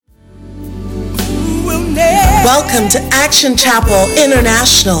Welcome to Action Chapel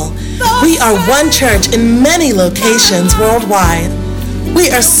International. We are one church in many locations worldwide.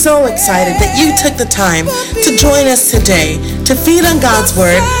 We are so excited that you took the time to join us today to feed on God's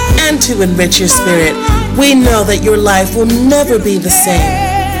Word and to enrich your spirit. We know that your life will never be the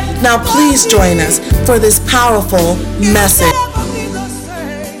same. Now please join us for this powerful message.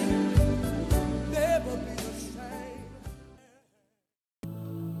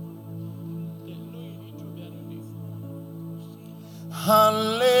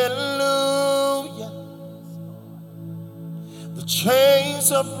 Hallelujah. The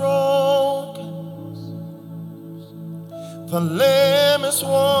chains are broken. The Lamb is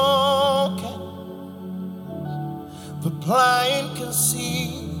walking. The blind can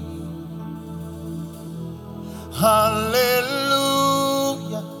see. Hallelujah.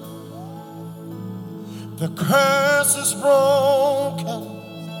 The curse is broken.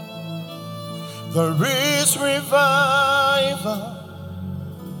 There is revival.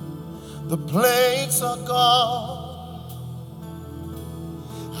 The plagues are gone.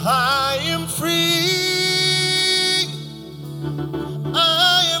 I am free.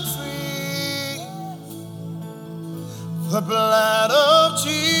 I am free. The blood of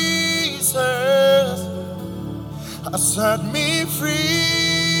Jesus has set me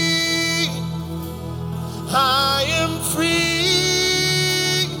free. I am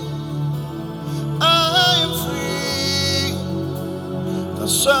free. I am free. The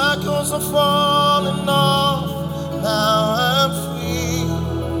shackles are falling off. Now I'm free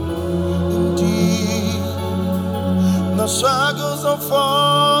indeed. The shackles are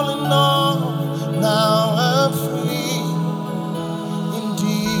falling off. Now I'm free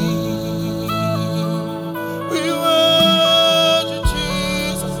indeed. We worship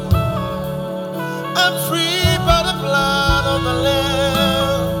Jesus. I'm free by the blood of the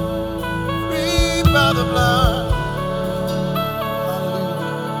Lamb. Free by the blood.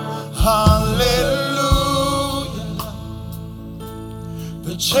 Hallelujah.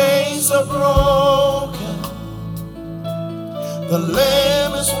 The chains are broken. The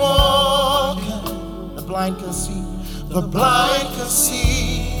Lamb is walking. The blind can see. The blind can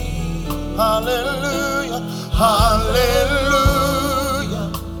see. Hallelujah. Hallelujah.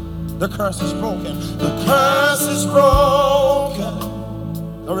 The curse is broken. The curse is broken.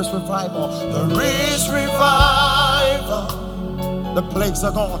 There is revival. There is revival. The plagues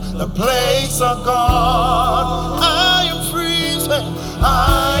are gone. The plagues are gone. I am free. Say,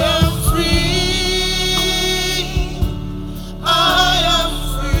 I am free. I am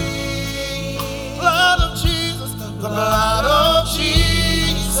free. Blood of Jesus. The blood of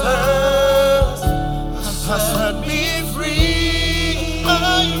Jesus has set me free. I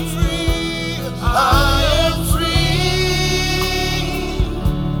am free. I am free.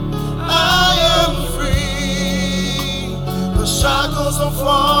 I am free. The shackles are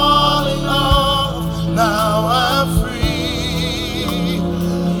falling off. Now I'm free.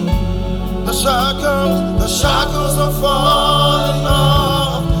 The shackles are falling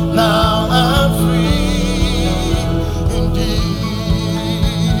off. Now I'm free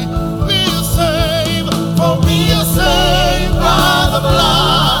indeed. We are saved, for we are saved by the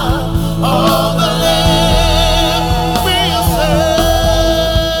blood of the Lamb. We are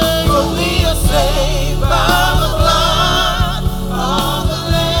saved, for we are saved by the blood of the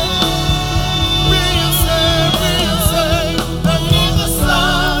Lamb. We are saved, and if the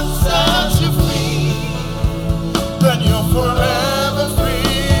Son sets you free, then you're forever free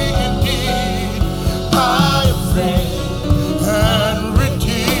indeed. I am saved and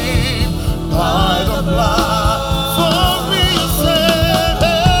redeemed by the blood. For we are saved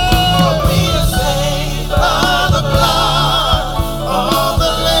by the blood of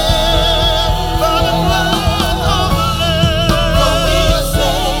the Lamb. By the blood of the Lamb. For we are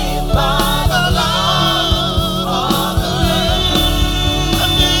saved by the blood of the Lamb.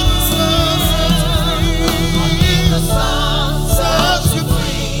 And if the Son sets you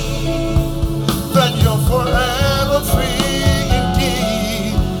free, then you're forever free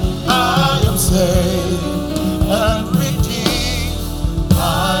indeed. I am saved and redeemed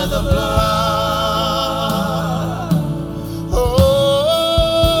by the blood. Oh,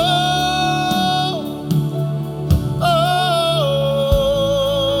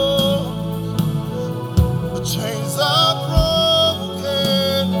 the chains are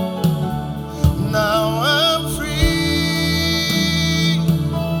broken. Now I'm free.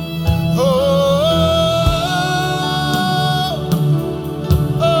 Oh,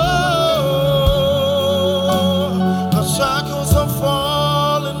 the shackles are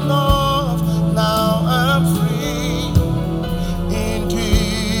falling off. Now I'm free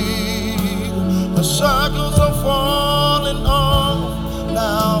indeed. The shackles are falling off.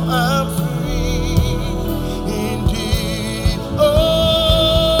 Now I'm free indeed. Oh,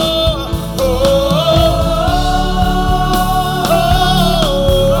 oh, oh,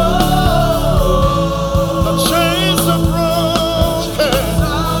 oh. The chains are broken.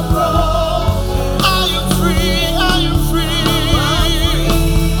 I am free. I am free.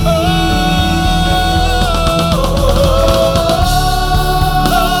 Oh,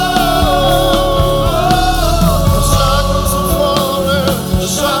 the shackles are falling. The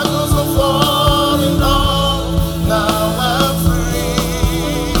shackles are falling off. Now I'm free.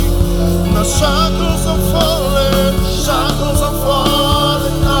 The shackles are falling. Shackles are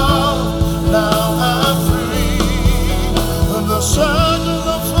falling off. Now I'm free. The shackles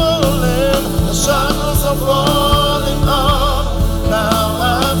are falling. The shackles are falling off. Now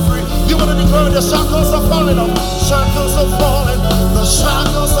I'm free. You want to declare the shackles are falling off. Shackles are falling. The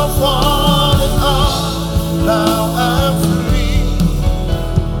shackles are falling off. Now I'm free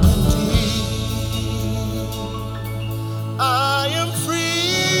indeed. I am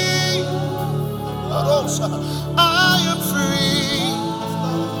free. I am free.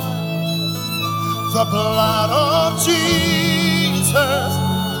 The blood of Jesus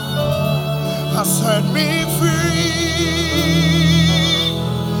has set me free.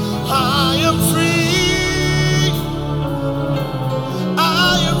 I am free. I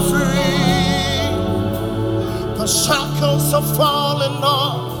am free. The shackles are falling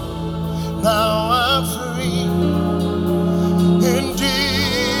off. Now I'm free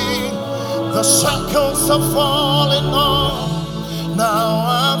indeed. The shackles are falling off. Now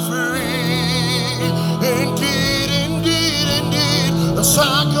I'm free indeed, indeed, indeed. The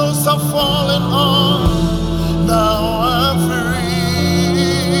shackles are falling off. Now I'm free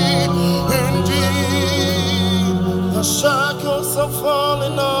indeed. The shackles are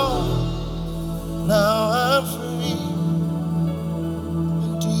falling off. Now I'm free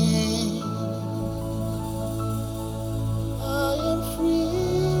indeed. I am free.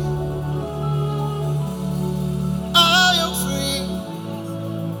 I am free.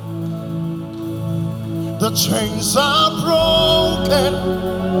 The chains are broken.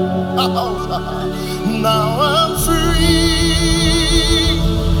 Now I'm free.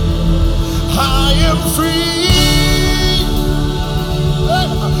 I am free.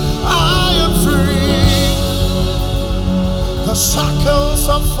 I am free. The shackles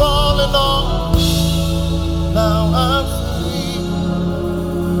are falling off. Now I'm free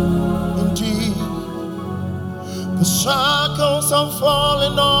indeed. The shackles are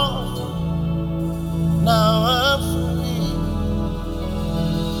falling off. Now I'm free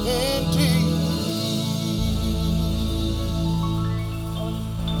indeed.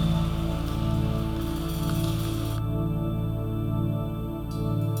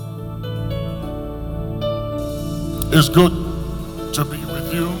 It's good to be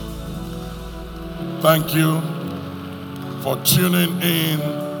with you. Thank you for tuning in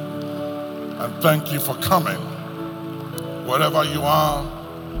and thank you for coming. Wherever you are,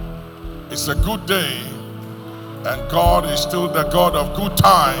 it's a good day, and God is still the God of good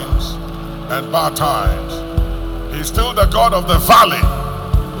times and bad times. He's still the God of the valley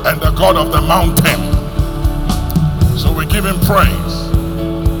and the God of the mountain. So we give him praise.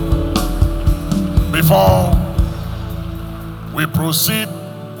 Before we proceed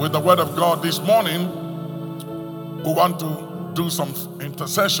with the word of God this morning, we want to do some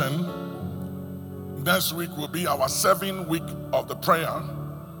intercession. Next week will be our 7th week of the prayer,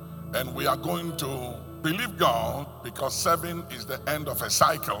 and we are going to believe God, because 7 is the end of a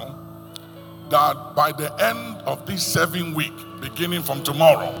cycle, that by the end of this 7th week, beginning from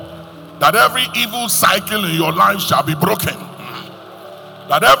tomorrow, that every evil cycle in your life shall be broken.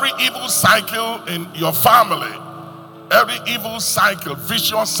 That every evil cycle in your family, every evil cycle,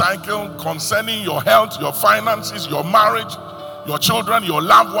 vicious cycle concerning your health, your finances, your marriage, your children, your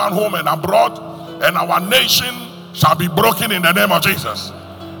loved one, home and abroad, and our nation shall be broken in the name of Jesus.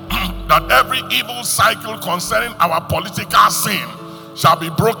 That every evil cycle concerning our political scene shall be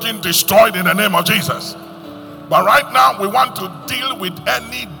broken, destroyed in the name of Jesus. But right now we want to deal with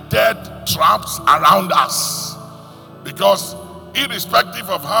any dead traps around us, because irrespective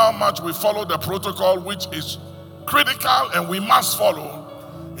of how much we follow the protocol, which is critical and we must follow,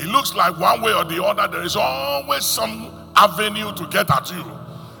 it looks like one way or the other there is always some avenue to get at you.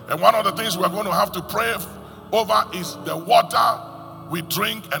 And one of the things we're going to have to pray over is the water we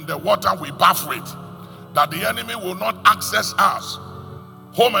drink and the water we bath with, that the enemy will not access us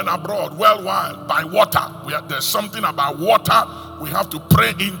home and abroad, worldwide, by water. There's something about water we have to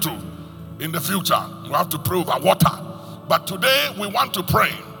pray into in the future. We have to pray over water. But today we want to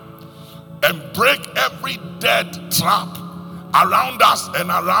pray and break every dead trap around us and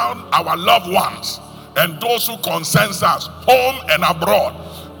around our loved ones and those who concerns us, home and abroad.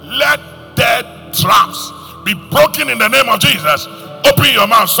 Let dead traps be broken in the name of Jesus. Open your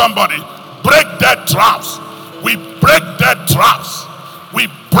mouth, somebody. Break dead traps. We break dead traps. We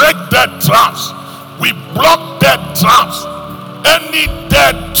break dead traps. We block dead traps. Any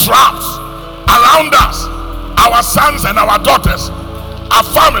dead traps around us, our sons and our daughters, our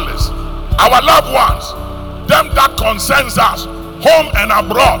families, our loved ones, them that concerns us, home and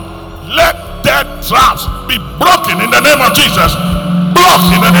abroad. Let dead traps be broken in the name of Jesus.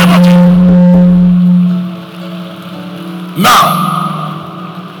 Blocked in the name of Jesus. Now,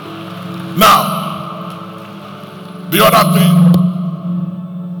 the other thing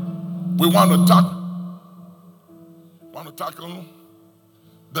we want to tackle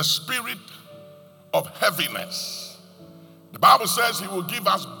the spirit of heaviness. The Bible says he will give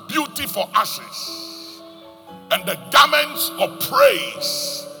us beauty for ashes and the garments of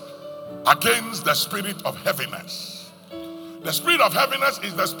praise against the spirit of heaviness. The spirit of heaviness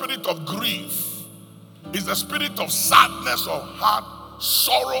is the spirit of grief, is the spirit of sadness or heart,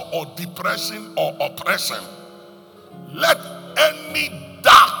 sorrow or depression or oppression. Let any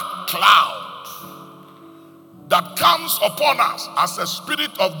dark cloud that comes upon us as a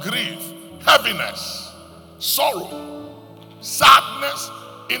spirit of grief, heaviness, sorrow, sadness,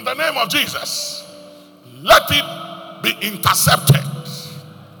 in the name of Jesus, let it be intercepted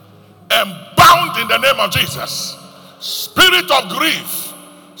and bound in the name of Jesus. Spirit of grief,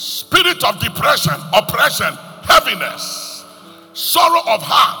 spirit of depression, oppression, heaviness, sorrow of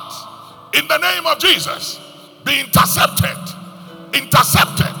heart, in the name of Jesus, be intercepted,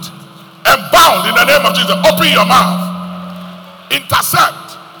 and bound in the name of Jesus. Open your mouth.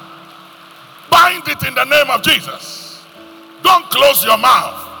 Intercept. Bind it in the name of Jesus. Don't close your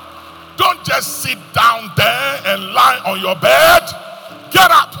mouth. Don't just sit down there and lie on your bed. Get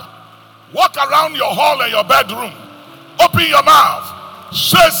up. Walk around your hall and your bedroom. Open your mouth.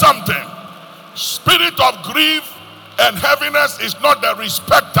 Say something. Spirit of grief and heaviness is not the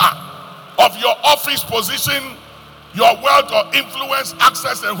respecter of your office position, your wealth or influence,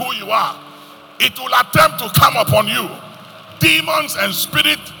 access, and who you are. It will attempt to come upon you. Demons and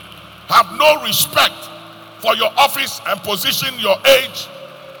spirit have no respect for your office and position, your age,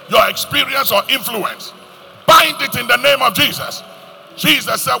 your experience or influence. Bind it in the name of Jesus.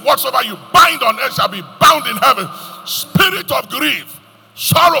 Jesus said, whatsoever you bind on earth shall be bound in heaven. Spirit of grief,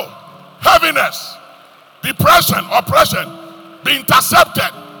 sorrow, heaviness, depression, oppression, be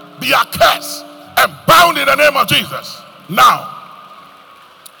intercepted, be accursed, and bound in the name of Jesus. Now,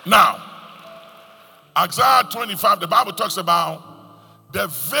 Isaiah 25, the Bible talks about the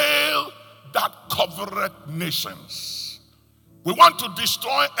veil that covereth nations. We want to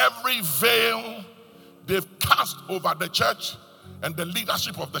destroy every veil they've cast over the church and the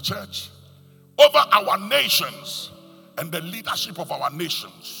leadership of the church, over our nations and the leadership of our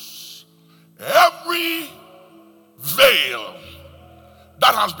nations. Every veil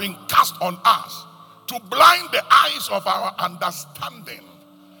that has been cast on us to blind the eyes of our understanding.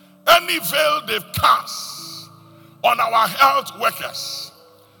 Any veil they've cast on our health workers,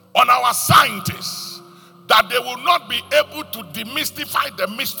 on our scientists, that they will not be able to demystify the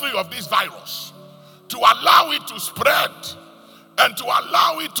mystery of this virus, to allow it to spread and to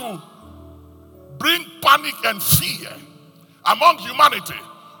allow it to bring panic and fear among humanity,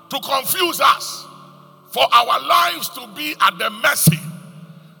 to confuse us, for our lives to be at the mercy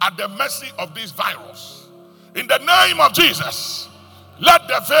of this virus. In the name of Jesus, let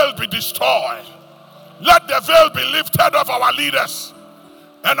the veil be destroyed. Let the veil be lifted off our leaders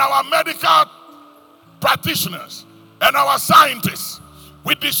and our medical practitioners and our scientists.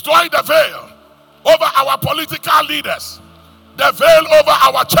 We destroy the veil over our political leaders, the veil over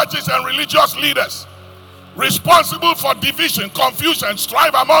our churches and religious leaders, responsible for division, confusion,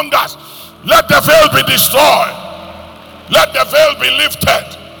 strife among us. Let the veil be destroyed. Let the veil be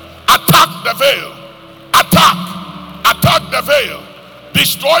lifted. Attack the veil. Attack the veil.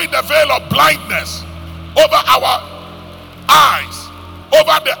 Destroy the veil of blindness over our eyes,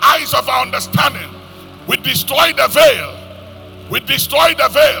 over the eyes of our understanding. We destroy the veil. We destroy the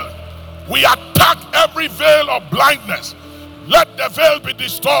veil. We attack every veil of blindness. Let the veil be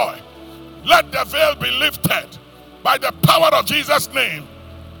destroyed. Let the veil be lifted by the power of Jesus' name.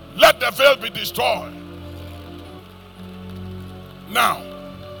 Let the veil be destroyed. Now,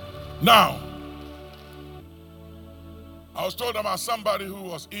 I was told about somebody who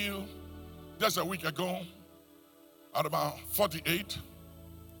was ill just a week ago at about 48,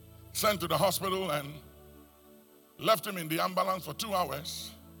 sent to the hospital and left him in the ambulance for 2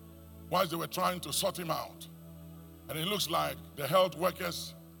 hours. whilst they were trying to sort him out. And it looks like the health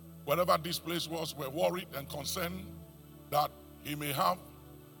workers, wherever this place was, were worried and concerned that he may have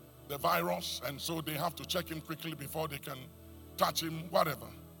the virus, and so they have to check him quickly before they can touch him, whatever.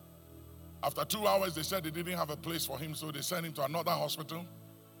 After 2 hours, they said they didn't have a place for him, so they sent him to another hospital.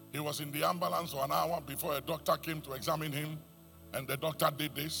 He was in the ambulance for an hour before a doctor came to examine him, and the doctor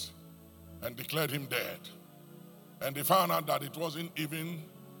did this and declared him dead. And they found out that it wasn't even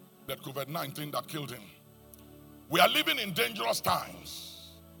the COVID-19 that killed him. We are living in dangerous times,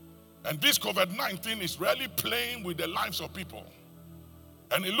 and this COVID-19 is really playing with the lives of people.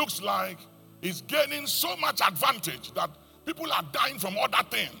 And it looks like it's gaining so much advantage that people are dying from other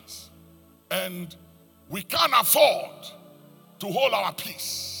things. And we can't afford to hold our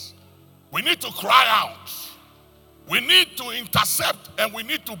peace. We need to cry out. We need to intercept, and we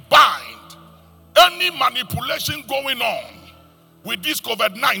need to bind any manipulation going on with this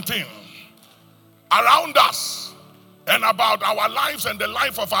COVID-19 around us and about our lives and the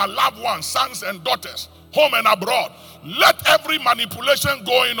life of our loved ones, sons and daughters, home and abroad. Let every manipulation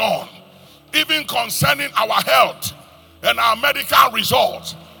going on, even concerning our health and our medical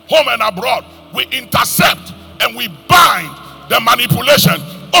results, home and abroad, we intercept and we bind the manipulation.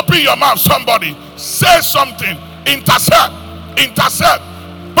 Open your mouth, somebody. Say something. Intercept. Intercept.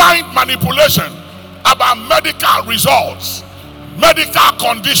 Bind manipulation about medical results, medical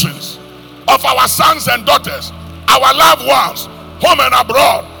conditions of our sons and daughters, our loved ones, home and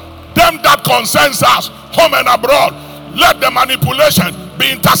abroad, them that concerns us, home and abroad. Let the manipulation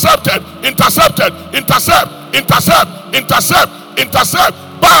be intercepted, intercept,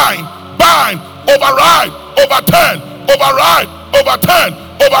 bind, override, overturn,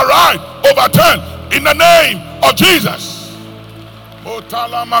 in the name of Jesus.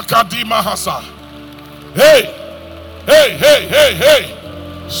 Hey.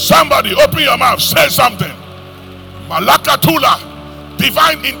 Somebody open your mouth, say something. Malakatula,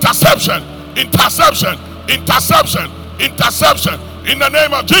 divine interception, in the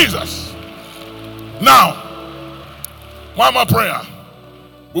name of Jesus. Now, one more prayer.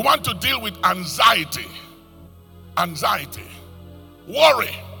 We want to deal with anxiety,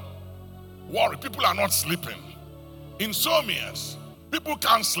 worry. People are not sleeping. Insomnias, people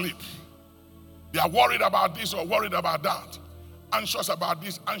can't sleep. They are worried about this or worried about that, anxious about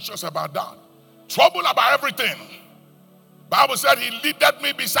this, anxious about that, trouble about everything. Bible said he leaded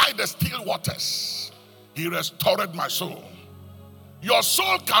me beside the still waters. He restored my soul. Your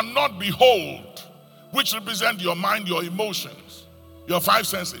soul cannot behold, which represent your mind, your emotions, your five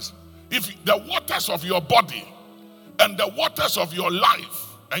senses. If the waters of your body and the waters of your life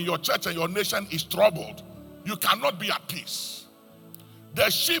and your church and your nation is troubled, you cannot be at peace. The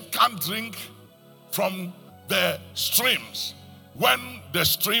sheep can't drink from the streams when the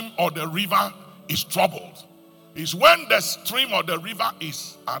stream or the river is troubled. It's when the stream or the river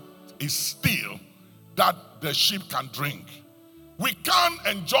is still that the sheep can drink. We can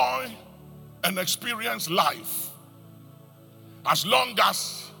enjoy and experience life as long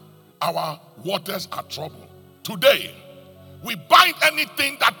as our waters are troubled. Today, we bind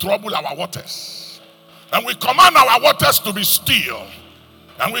anything that trouble our waters, and we command our waters to be still,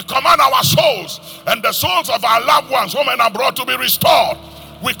 and we command our souls and the souls of our loved ones, home and abroad, to be restored.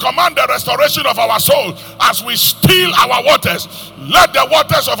 We command the restoration of our soul as we still our waters. Let the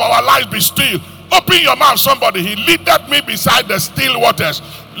waters of our lives be still. Open your mouth, somebody. He leaded me beside the still waters.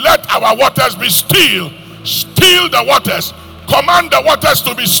 Let our waters be still. Still the waters. Command the waters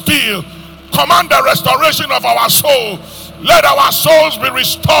to be still. Command the restoration of our soul. Let our souls be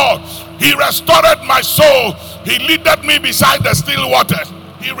restored. He restored my soul. He leaded me beside the still waters.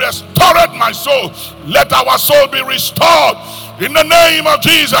 He restored my soul. Let our soul be restored. In the name of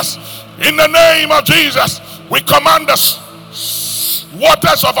Jesus. In the name of Jesus. We command the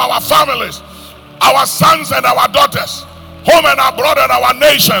waters of our families, our sons and our daughters, home and abroad and our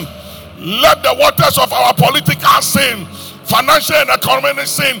nation. Let the waters of our political sin, financial and economic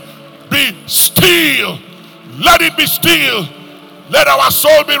sin be still. Let it be still. Let our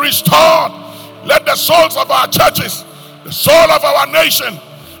soul be restored. Let the souls of our churches, the soul of our nation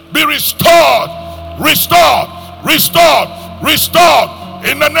be restored. Restored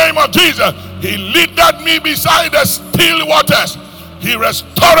in the name of Jesus. He leaded me beside the still waters. He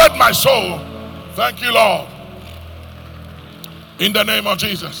restored my soul. Thank you, Lord. In the name of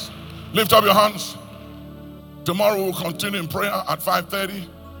Jesus. Lift up your hands. Tomorrow we'll continue in prayer at 5:30,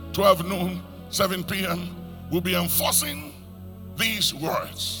 12 noon, 7 p.m. We'll be enforcing these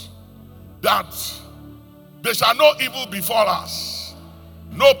words, that there shall no evil befall us,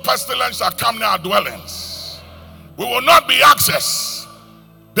 no pestilence shall come near our dwellings. We will not be accessed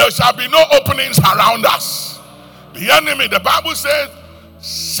There shall be no openings around us. The enemy, the Bible says,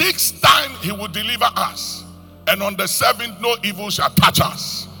 6 times he will deliver us, and on the 7th no evil shall touch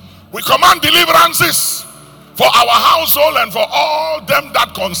us. We command deliverances for our household and for all them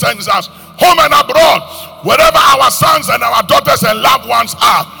that concerns us, home and abroad, wherever our sons and our daughters and loved ones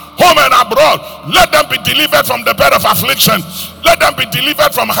are, home and abroad. Let them be delivered from the bed of affliction. Let them be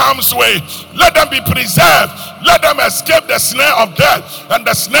delivered from harm's way. Let them be preserved. Let them escape the snare of death and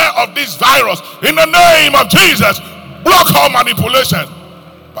the snare of this virus. In the name of Jesus, block all manipulation.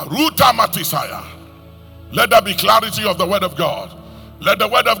 Baruta Matisaya. Let there be clarity of the word of God. Let the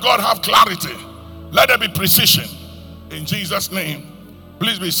word of God have clarity. Let there be precision. In Jesus' name.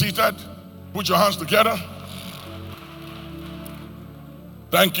 Please be seated. Put your hands together.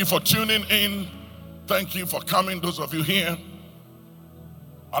 Thank you for tuning in. Thank you for coming, those of you here.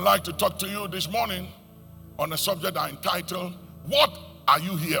 I'd like to talk to you this morning on a subject I entitled, What Are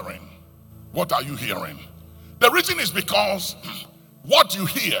You Hearing? What are you hearing? The reason is because what you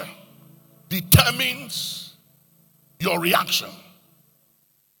hear determines your reaction.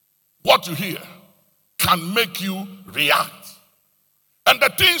 What you hear can make you react. And the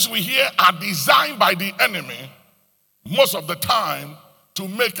things we hear are designed by the enemy most of the time to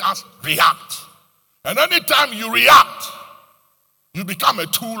make us react. And anytime you react, you become a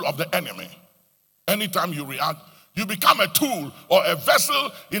tool of the enemy. Anytime you react, you become a tool or a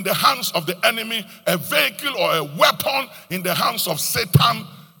vessel in the hands of the enemy, a vehicle or a weapon in the hands of Satan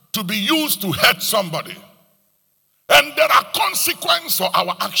to be used to hurt somebody. And there are consequences for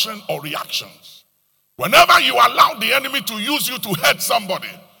our action or reactions. Whenever you allow the enemy to use you to hurt somebody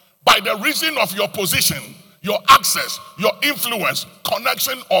by the reason of your position, your access, your influence,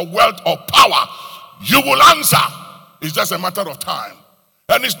 connection, or wealth or power, you will answer. It's just a matter of time.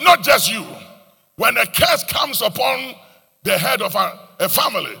 And it's not just you. When a curse comes upon the head of a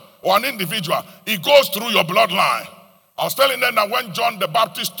family or an individual, it goes through your bloodline. I was telling them that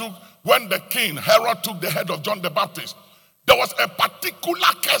when the king Herod took the head of John the Baptist, there was a particular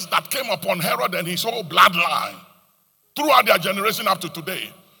curse that came upon Herod and his whole bloodline throughout their generation up to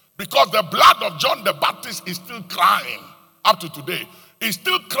today. Because the blood of John the Baptist is still crying up to today. It's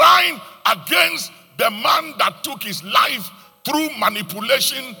still crying against the man that took his life through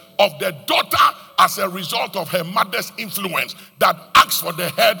manipulation of the daughter as a result of her mother's influence that asked for the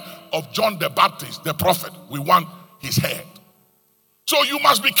head of John the Baptist, the prophet. We want his head. So you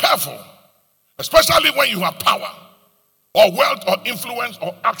must be careful, especially when you have power or wealth or influence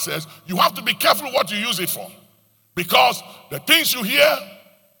or access. You have to be careful what you use it for, because the things you hear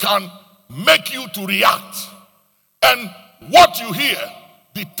can make you to react. And what you hear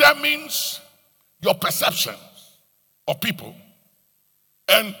determines your perceptions of people.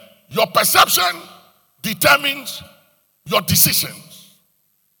 And your perception determines your decisions.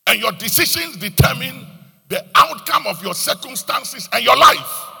 And your decisions determine the outcome of your circumstances and your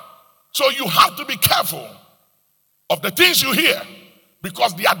life. So you have to be careful of the things you hear,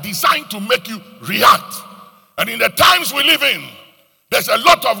 because they are designed to make you react. And in the times we live in, there's a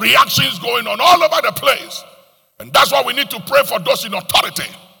lot of reactions going on all over the place. And that's why we need to pray for those in authority,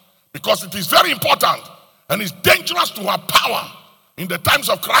 because it is very important and it's dangerous to have power in the times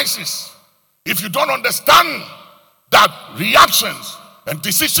of crisis if you don't understand that reactions and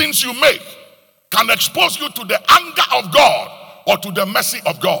decisions you make can expose you to the anger of God or to the mercy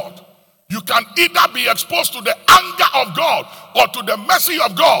of God. You can either be exposed to the anger of God or to the mercy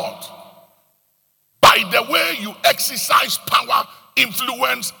of God by the way you exercise power,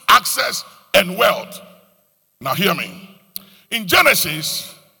 influence, access, and wealth. Now hear me. In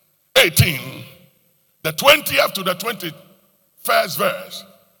Genesis 18, the 20th to the 21st verse,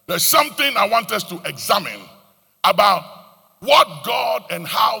 there's something I want us to examine about what God and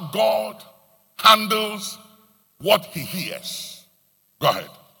how God handles what he hears. Go ahead.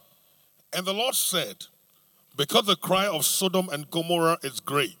 And the Lord said, because the cry of Sodom and Gomorrah is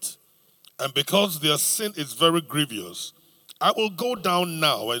great, and because their sin is very grievous, I will go down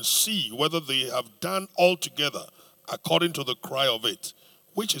now and see whether they have done altogether according to the cry of it,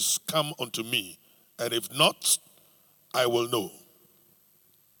 which is come unto me. And if not, I will know.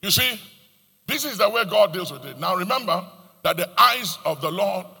 You see, this is the way God deals with it. Now remember that the eyes of the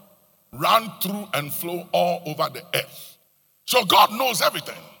Lord run through and flow all over the earth. So God knows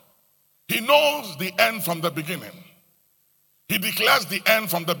everything. He knows the end from the beginning. He declares the end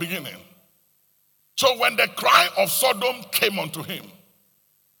from the beginning. So when the cry of Sodom came unto him,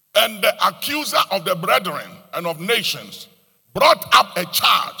 and the accuser of the brethren and of nations brought up a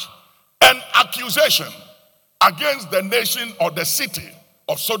charge, an accusation against the nation or the city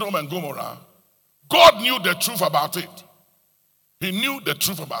of Sodom and Gomorrah, God knew the truth about it. He knew the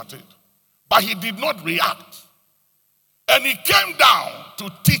truth about it, but he did not react. And he came down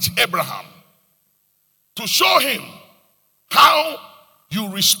to teach Abraham, to show him how you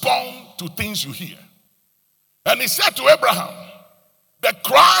respond to things you hear. And he said to Abraham, the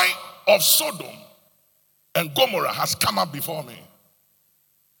cry of Sodom and Gomorrah has come up before me.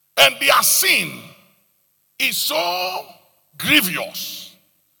 And their sin is so grievous.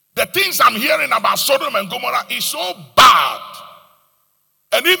 The things I'm hearing about Sodom and Gomorrah is so bad.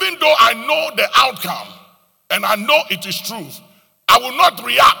 And even though I know the outcome and I know it is truth, I will not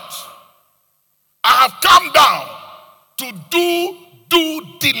react. I have come down to do due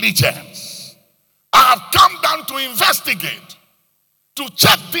diligence. I have come down to investigate, to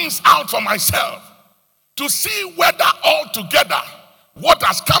check things out for myself, to see whether altogether what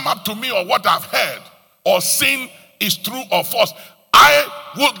has come up to me or what I've heard or seen is true or false.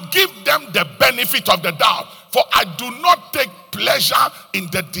 I will give them the benefit of the doubt, for I do not take pleasure in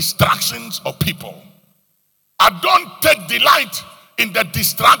the distractions of people. I don't take delight in the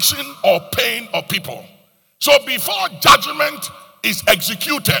distraction or pain of people. So before judgment is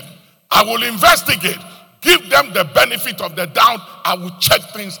executed, I will investigate, give them the benefit of the doubt. I will check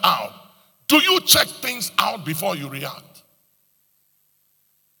things out. Do you check things out before you react?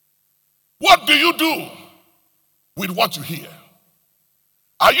 What do you do with what you hear?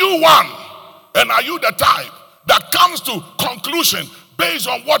 Are you one, and are you the type that comes to conclusion based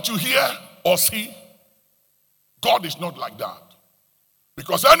on what you hear or see? God is not like that.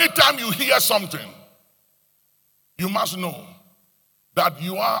 Because anytime you hear something, you must know that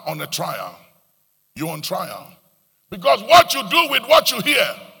you are on a trial. You're on trial. Because what you do with what you hear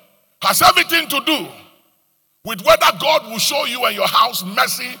has everything to do with whether God will show you and your house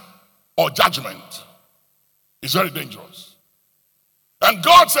mercy or judgment. It's very dangerous. And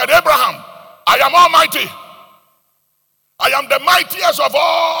God said, Abraham, I am almighty. I am the mightiest of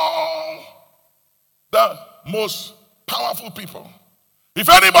all the most powerful people. If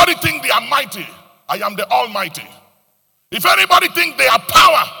anybody think they are mighty, I am the almighty. If anybody think they are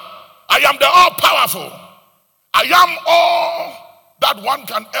power, I am the all-powerful. I am all that one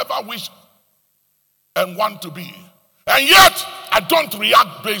can ever wish and want to be. And yet, I don't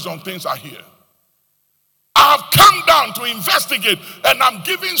react based on things I hear. I have come down to investigate, and I'm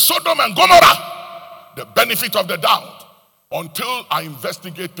giving Sodom and Gomorrah the benefit of the doubt. Until I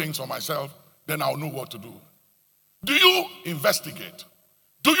investigate things for myself, then I'll know what to do. Do you investigate?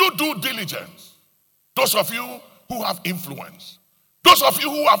 Do you do diligence? Those of you who have influence. Those of you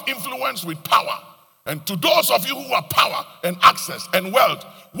who have influence with power. And to those of you who have power and access and wealth,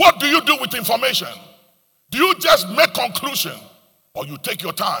 what do you do with information? Do you just make conclusion, or you take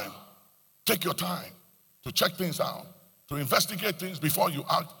your time? Take your time to check things out, to investigate things before you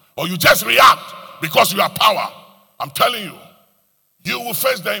act, or you just react because you have power. I'm telling you, you will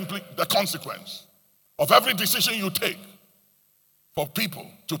face the consequence of every decision you take. For people,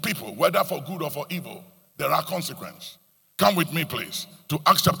 to people, whether for good or for evil, there are consequences. Come with me, please, to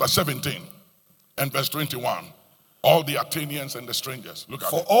Acts chapter 17 and verse 21. All the Athenians and the strangers. Look at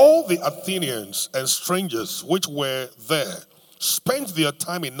it. For all the Athenians and strangers which were there spent their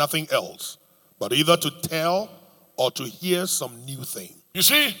time in nothing else, but either to tell or to hear some new thing. You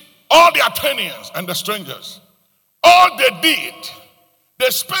see, all the Athenians and the strangers, all they did, they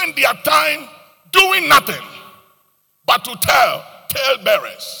spent their time doing nothing but to tell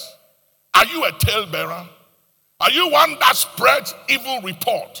talebearers. Are you a talebearer? Are you one that spreads evil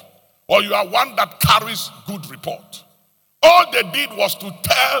report, or you are one that carries good report? All they did was to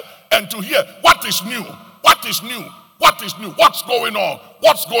tell and to hear what is new, what is new, what is new, what's going on,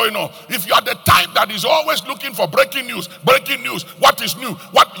 what's going on. If you are the type that is always looking for breaking news, what is new,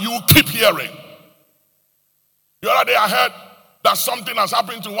 what you keep hearing. The other day I heard that something has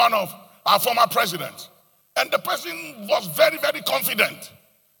happened to one of our former presidents. And the person was very, very confident.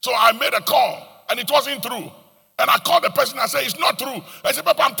 So I made a call, and it wasn't true. And I called the person and I said, it's not true. I said,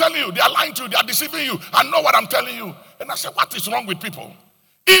 Papa, I'm telling you, they are lying to you, they are deceiving you. I know what I'm telling you. And I said, what is wrong with people?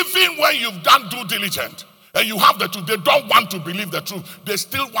 Even when you've done due diligence and you have the truth, they don't want to believe the truth. They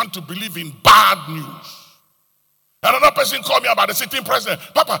still want to believe in bad news. Another person called me about the sitting president.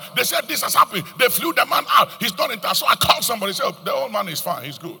 Papa, they said this has happened. They flew the man out. He's not in town. So I called somebody and said, oh, the old man is fine.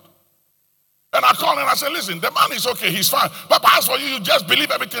 He's good. And I called and I said, listen, the man is okay. He's fine. Papa, as for you, you just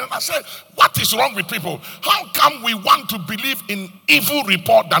believe everything. And I said, what is wrong with people? How come we want to believe in evil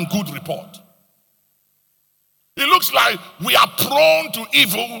report than good report? It looks like we are prone to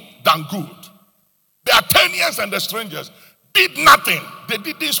evil than good. The Athenians and the strangers did nothing. They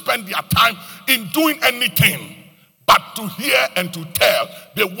didn't spend their time in doing anything but to hear and to tell.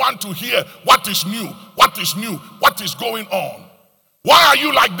 They want to hear what is new, what is new, what is going on. Why are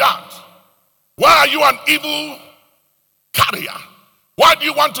you like that? Why are you an evil carrier? Why do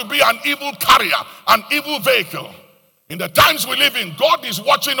you want to be an evil carrier, an evil vehicle? In the times we live in, God is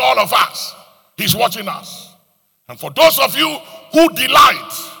watching all of us. He's watching us. And for those of you who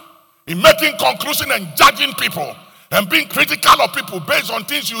delight in making conclusion and judging people and being critical of people based on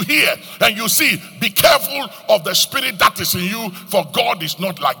things you hear and you see, be careful of the spirit that is in you, for God is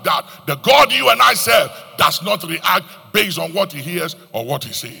not like that. The God you and I serve does not react based on what he hears or what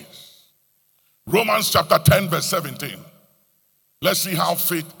he sees. Romans chapter 10 verse 17. Let's see how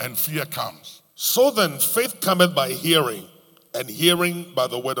faith and fear comes. So then faith cometh by hearing, and hearing by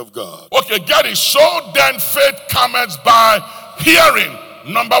the word of God. Okay, get it. So then faith cometh by hearing,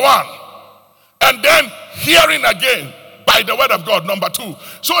 number one. And then hearing again by the word of God, number two.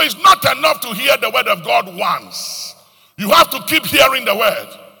 So it's not enough to hear the word of God once. You have to keep hearing the word.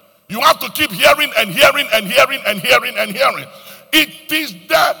 You have to keep hearing and hearing and hearing and hearing and hearing. It is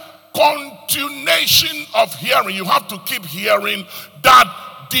the continuation of hearing. You have to keep hearing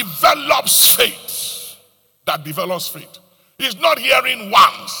that develops faith. That develops faith. It's not hearing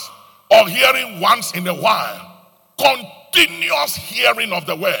once or hearing once in a while. Continuous hearing of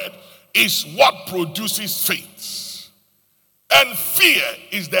the word is what produces faith. And fear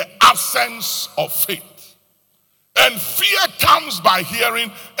is the absence of faith. And fear comes by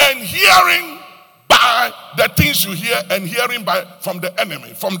hearing, and hearing by the things you hear, and hearing from the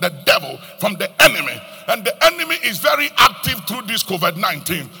enemy, from the devil, from the enemy. And the enemy is very active through this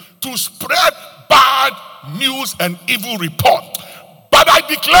COVID-19 to spread bad news and evil report. But I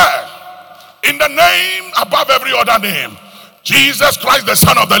declare, in the name above every other name, Jesus Christ, the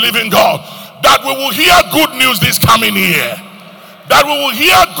Son of the living God, that we will hear good news this coming year. That we will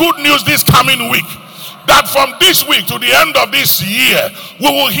hear good news this coming week. That from this week to the end of this year, we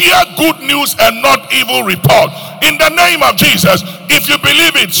will hear good news and not evil report. In the name of Jesus, if you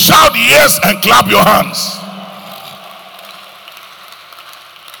believe it, shout yes and clap your hands.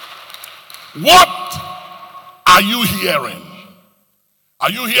 What are you hearing?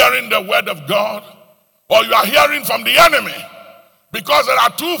 Are you hearing the word of God? Or you are hearing from the enemy? Because there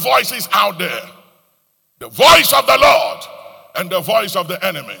are two voices out there. The voice of the Lord and the voice of the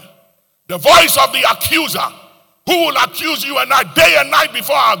enemy. The voice of the accuser, who will accuse you and I day and night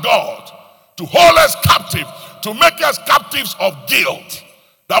before our God, to hold us captive, to make us captives of guilt,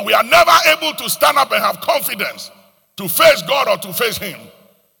 that we are never able to stand up and have confidence to face God or to face him.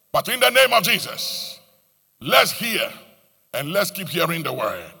 But in the name of Jesus, let's hear and let's keep hearing the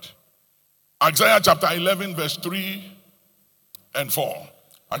word. Isaiah chapter 11 verse 3 and 4.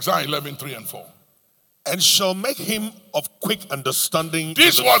 Isaiah 11, 3 and 4. And shall make him of quick understanding.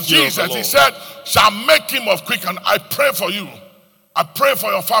 This was Jesus. He said, shall make him of quick. And I pray for you. I pray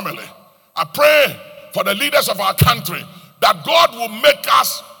for your family. I pray for the leaders of our country, that God will make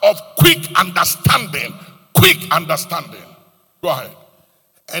us of quick understanding. Quick understanding. Go ahead.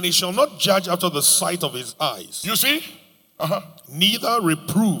 And he shall not judge after the sight of his eyes. You see? Neither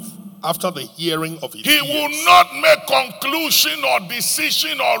reprove after the hearing of his ears. He will not make conclusion or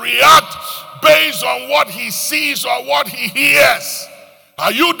decision or react based on what he sees or what he hears.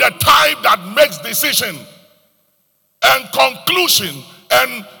 Are you the type that makes decision and conclusion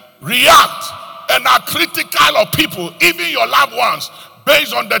and react and are critical of people, even your loved ones,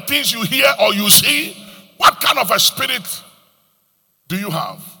 based on the things you hear or you see? What kind of a spirit do you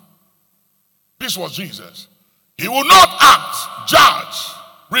have? This was Jesus. He will not act, judge,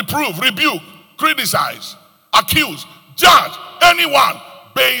 reprove, rebuke, criticize, accuse, judge anyone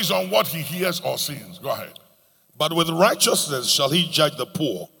based on what he hears or sees. Go ahead. But with righteousness shall he judge the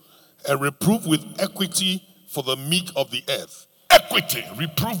poor, and reprove with equity for the meek of the earth. Equity,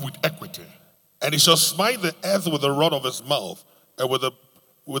 reprove with equity. And he shall smite the earth with the rod of his mouth, and with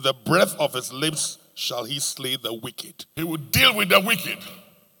the breath of his lips shall he slay the wicked. He will deal with the wicked.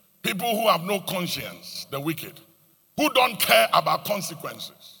 People who have no conscience, the wicked, who don't care about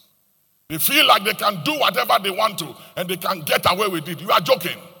consequences. They feel like they can do whatever they want to and they can get away with it. You are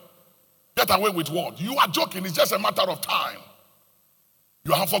joking. Get away with what? You are joking. It's just a matter of time.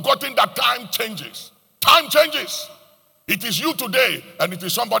 You have forgotten that time changes. Time changes. It is you today and it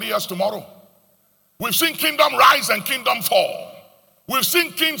is somebody else tomorrow. We've seen kingdom rise and kingdom fall. We've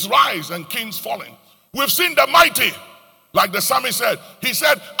seen kings rise and kings falling. We've seen the mighty, like the psalmist said. He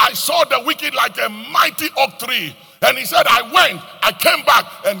said, I saw the wicked like a mighty oak tree. And he said, I came back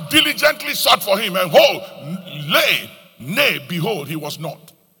and diligently sought for him. And nay, behold, he was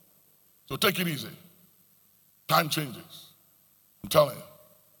not. So take it easy. Time changes. I'm telling you.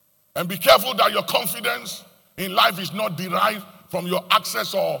 And be careful that your confidence in life is not derived from your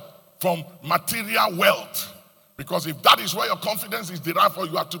access or from material wealth. Because if that is where your confidence is derived from,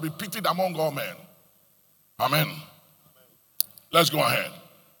 you have to be pitied among all men. Amen. Let's go ahead.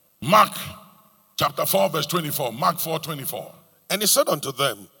 Mark chapter 4 verse 24. Mark 4:24. And he said unto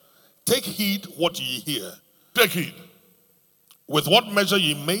them, take heed what ye hear. Take heed. With what measure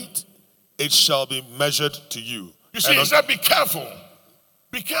ye mete, it shall be measured to you. You see, he said, be careful.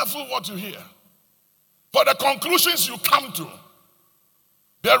 Be careful what you hear. For the conclusions you come to,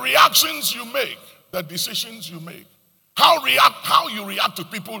 the reactions you make, the decisions you make, how you react to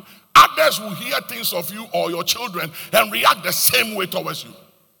people, others will hear things of you or your children and react the same way towards you.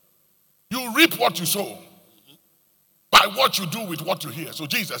 You reap what you sow by what you do with what you hear. So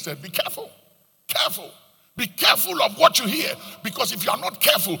Jesus said, be careful. Careful. Be careful of what you hear, because if you are not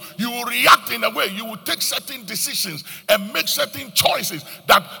careful, you will react in a way, you will take certain decisions and make certain choices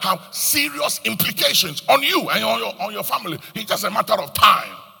that have serious implications on you and on your family. It's just a matter of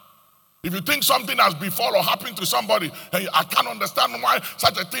time. If you think something has befallen or happened to somebody, and I can't understand why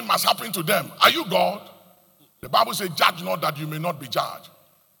such a thing must happen to them, are you God? The Bible says, judge not that you may not be judged.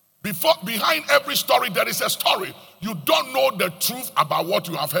 Behind every story, there is a story. You don't know the truth about what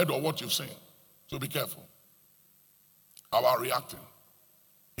you have heard or what you've seen. So be careful about reacting.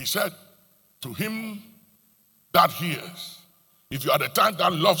 He said, to him that hears, if you are the type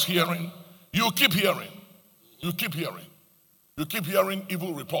that loves hearing, you keep hearing. You keep hearing. You keep hearing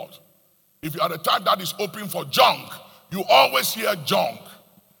evil report. If you are the type that is open for junk, you always hear junk.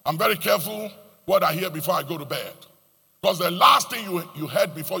 I'm very careful what I hear before I go to bed. Because the last thing you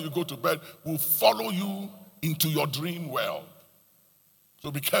heard before you go to bed will follow you into your dream world.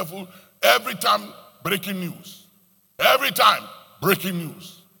 So be careful. Every time, breaking news. Every time, breaking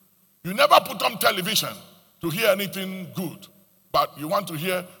news. You never put on television to hear anything good. But you want to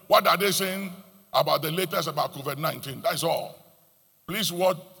hear, what are they saying about the latest about COVID-19? That's all. Please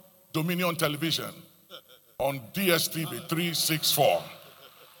watch Dominion Television on DSTV 364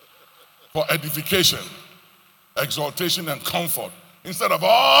 for edification, exaltation, and comfort, instead of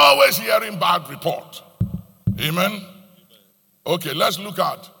always hearing bad report. Amen? Okay, let's look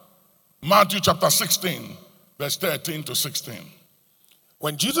at Matthew chapter 16, verse 13 to 16.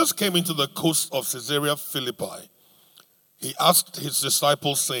 When Jesus came into the coast of Caesarea Philippi, he asked his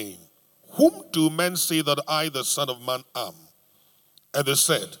disciples, saying, whom do men say that I, the Son of Man, am? And they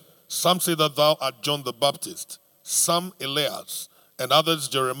said, some say that thou art John the Baptist, some Elias, and others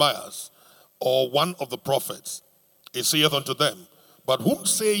Jeremiah, or one of the prophets. He saith unto them, but whom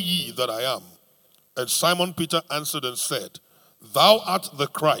say ye that I am? And Simon Peter answered and said, thou art the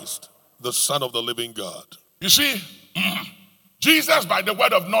Christ, the Son of the living God. You see, Jesus, by the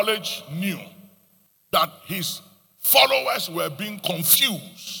word of knowledge, knew that his followers were being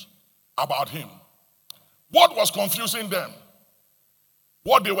confused about him. What was confusing them?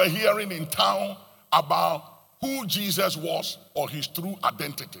 What they were hearing in town about who Jesus was or his true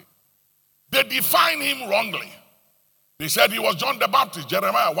identity. They defined him wrongly. They said he was John the Baptist,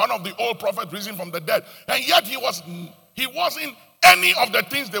 Jeremiah, one of the old prophets risen from the dead. And yet he wasn't any of the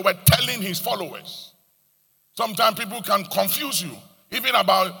things they were telling his followers. Sometimes people can confuse you, even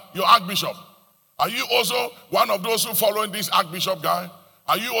about your archbishop. Are you also one of those who following this archbishop guy?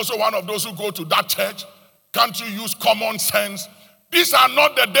 Are you also one of those who go to that church? Can't you use common sense? These are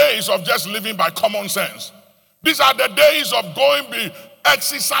not the days of just living by common sense. These are the days of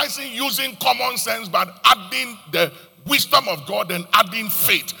exercising, using common sense, but adding the wisdom of God and adding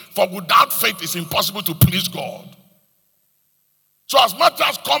faith. For without faith, it's impossible to please God. So as much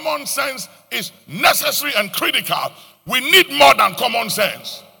as common sense is necessary and critical, we need more than common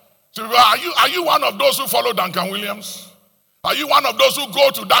sense. So are you one of those who follow Duncan Williams? Are you one of those who go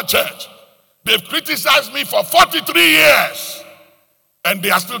to that church? They've criticized me for 43 years, and they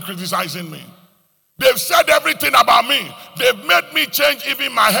are still criticizing me. They've said everything about me. They've made me change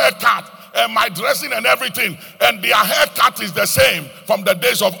even my haircut and my dressing and everything. And their haircut is the same from the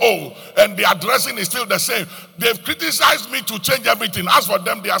days of old. And their dressing is still the same. They've criticized me to change everything. As for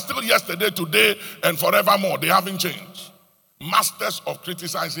them, they are still yesterday, today, and forevermore. They haven't changed. Masters of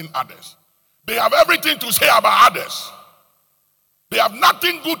criticizing others. They have everything to say about others. They have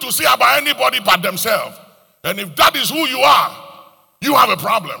nothing good to say about anybody but themselves. And if that is who you are, you have a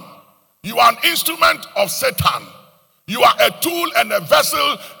problem. You are an instrument of Satan. You are a tool and a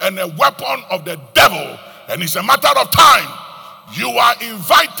vessel and a weapon of the devil. And it's a matter of time. You are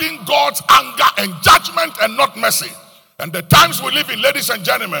inviting God's anger and judgment and not mercy. And the times we live in, ladies and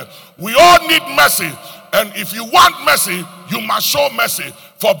gentlemen, we all need mercy. And if you want mercy, you must show mercy.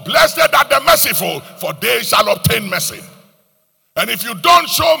 For blessed are the merciful, for they shall obtain mercy. And if you don't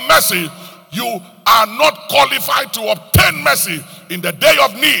show mercy, you are not qualified to obtain mercy in the day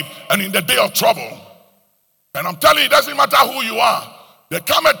of need and in the day of trouble. And I'm telling you, it doesn't matter who you are. There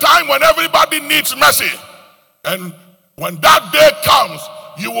come a time when everybody needs mercy. And when that day comes,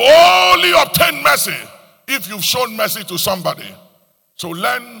 you will only obtain mercy if you've shown mercy to somebody. So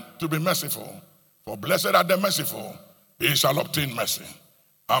learn to be merciful. For blessed are the merciful, they shall obtain mercy.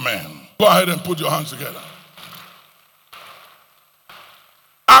 Amen. Go ahead and put your hands together.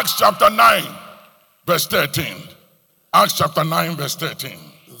 Acts chapter 9, verse 13. Acts chapter 9, verse 13.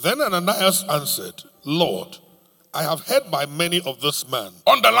 Then Ananias answered, Lord, I have heard by many of this man.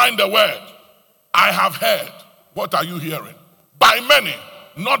 Underline the word, I have heard. What are you hearing? By many,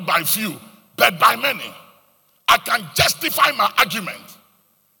 not by few, but by many. I can justify my argument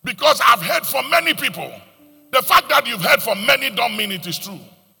because I've heard from many people. The fact that you've heard from many don't mean it is true.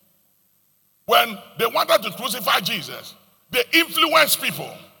 When they wanted to crucify Jesus, they influenced people.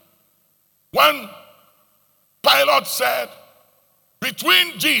 When Pilate said,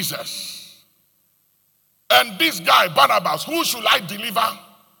 between Jesus and this guy, Barnabas, who should I deliver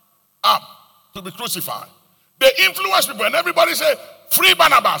up to be crucified? They influenced people and everybody said, free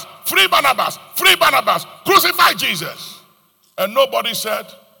Barnabas, free Barnabas, free Barnabas, crucify Jesus. And nobody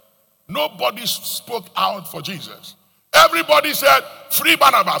spoke out for Jesus. Everybody said, free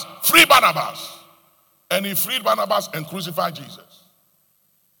Barnabas, free Barnabas. And he freed Barnabas and crucified Jesus.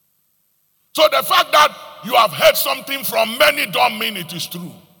 So the fact that you have heard something from many don't mean it is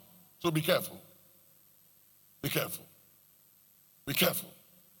true. So be careful. Be careful. Be careful.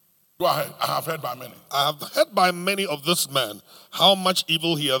 Go ahead. I have heard by many. I have heard by many of this man how much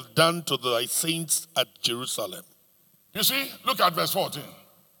evil he hath done to thy saints at Jerusalem. You see, look at verse 14.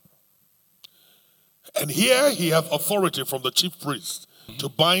 And here he hath authority from the chief priest to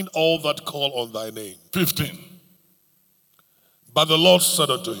bind all that call on thy name. 15. But the Lord said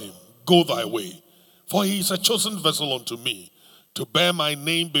unto him, Go thy way, for he is a chosen vessel unto me, to bear my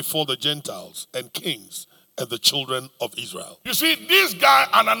name before the Gentiles and kings and the children of Israel. You see, this guy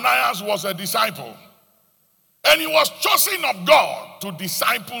Ananias was a disciple. And he was chosen of God to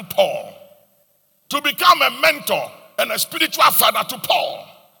disciple Paul, to become a mentor and a spiritual father to Paul.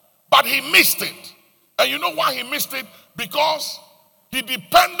 But he missed it. And you know why he missed it? Because he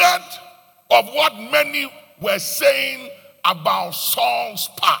depended on what many were saying about Saul's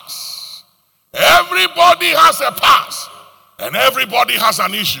past. Everybody has a past, and everybody has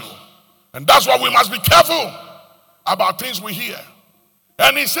an issue. And that's why we must be careful about things we hear.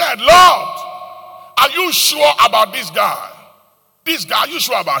 And he said, Lord, are you sure about this guy? This guy, are you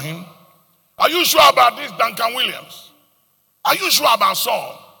sure about him? Are you sure about this Duncan Williams? Are you sure about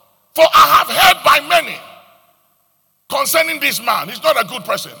Saul? For I have heard by many concerning this man. He's not a good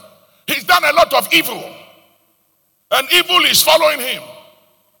person. He's done a lot of evil. And evil is following him.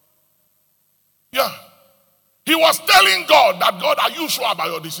 Yeah. He was telling God that, God, are you sure about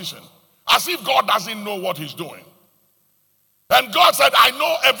your decision? As if God doesn't know what he's doing. And God said, I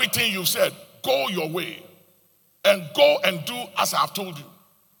know everything you've said. Go your way. And go and do as I've told you.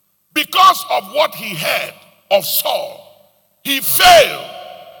 Because of what he heard of Saul, he failed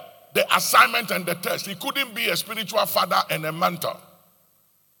the assignment and the test. He couldn't be a spiritual father and a mentor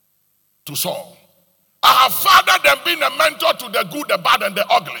to Saul. I have fathered and been a mentor to the good, the bad, and the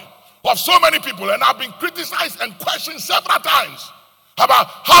ugly of so many people. And I've been criticized and questioned several times about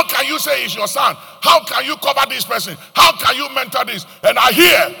how can you say he's your son? How can you cover this person? How can you mentor this? And I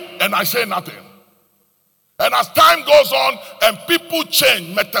hear and I say nothing. And as time goes on and people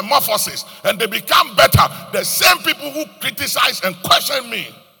change, metamorphosis, and they become better, the same people who criticize and question me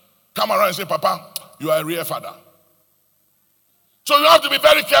come around and say, Papa, you are a real father. So you have to be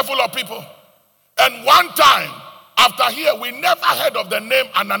very careful of people. And one time, after here, we never heard of the name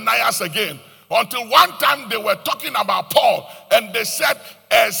Ananias again. Until one time they were talking about Paul, and they said,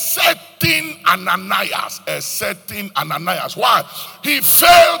 a certain Ananias, a certain Ananias. Why? He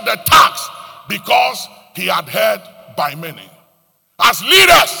failed the task because he had heard by many. As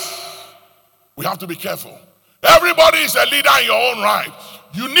leaders, we have to be careful. Everybody is a leader in your own right.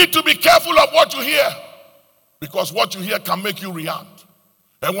 You need to be careful of what you hear, because what you hear can make you react.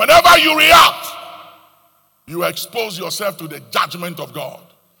 And whenever you react, you expose yourself to the judgment of God.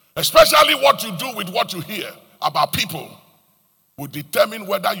 Especially what you do with what you hear about people will determine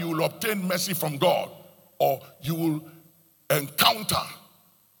whether you will obtain mercy from God or you will encounter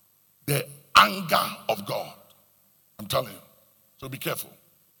the anger of God. I'm telling you. So be careful.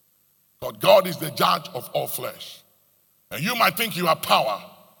 But God is the judge of all flesh. And you might think you have power.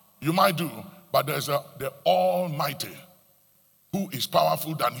 You might do. But there's the Almighty who is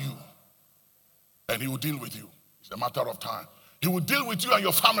powerful than you. And he will deal with you. It's a matter of time. He will deal with you and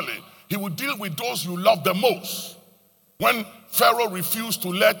your family. He will deal with those you love the most. When Pharaoh refused to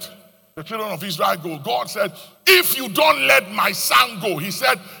let the the children of Israel go, God said, if you don't let my son go, he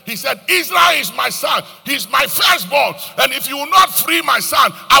said, Israel is my son, he's my firstborn, and if you will not free my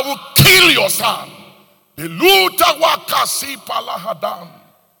son, I will kill your son. The luta wakasi palahadan.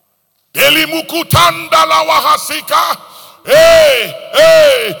 Elimukutanda la wahasika.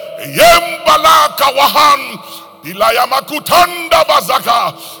 Yembalaka wahan. Ilayamakutanda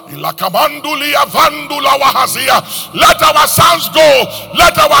bazaka. Ilakamanduli avandula wahazia. Let our sons go.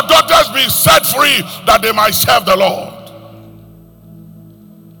 Let our daughters be set free that they might serve the Lord.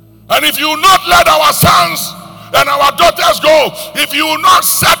 And if you will not let our sons and our daughters go, if you will not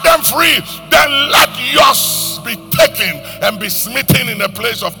set them free, then let yours be taken and be smitten in the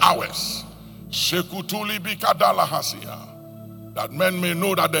place of ours. Shekutuli bikadala hasia. That men may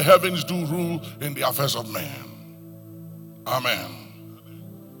know that the heavens do rule in the affairs of men. Amen.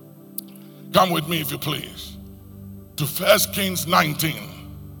 Come with me, if you please, to 1 Kings 19,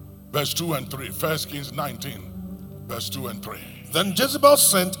 verse 2 and 3. 1 Kings 19, verse 2 and 3. Then Jezebel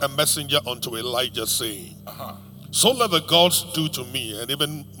sent a messenger unto Elijah, saying, So let the gods do to me, and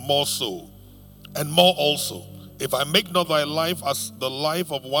even more so, and more also, if I make not thy life as the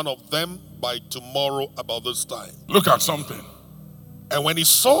life of one of them by tomorrow about this time. Look at something. And when he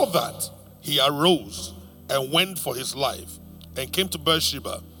saw that, he arose and went for his life, and came to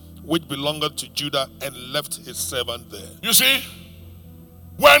Beersheba, which belonged to Judah, and left his servant there. You see,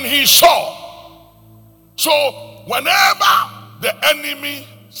 when he saw, so whenever the enemy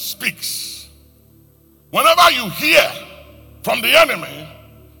speaks, whenever you hear from the enemy,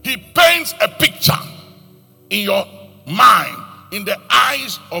 he paints a picture in your mind, in the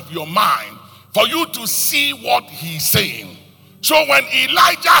eyes of your mind, for you to see what he's saying. So when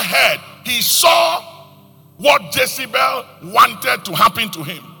Elijah heard, he saw what Jezebel wanted to happen to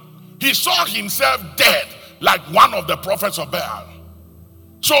him. He saw himself dead like one of the prophets of Baal.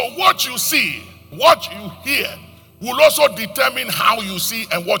 So what you see, what you hear, will also determine how you see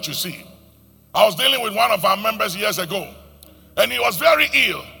and what you see. I was dealing with one of our members years ago, and he was very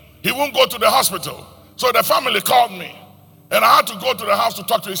ill. He won't go to the hospital. So the family called me, and I had to go to the house to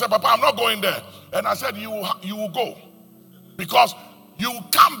talk to him. He said, Papa, I'm not going there. And I said, you will go, because you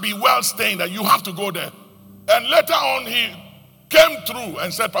can't be well staying there. You have to go there. And later on, he came through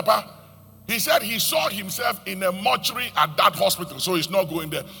and said, Papa, he said he saw himself in a mortuary at that hospital, so he's not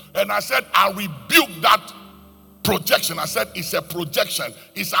going there. And I said, I rebuke that projection. I said, it's a projection.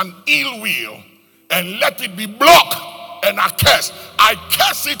 It's an ill will. And let it be blocked and accursed. I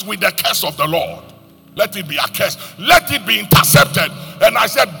curse it with the curse of the Lord. Let it be accursed. Let it be intercepted. And I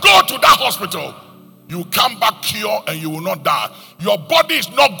said, go to that hospital. You come back cured and you will not die. Your body is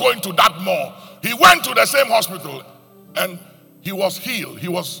not going to that more. He went to the same hospital and he was healed. He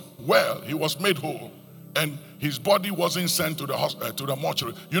was well. He was made whole. And his body wasn't sent to the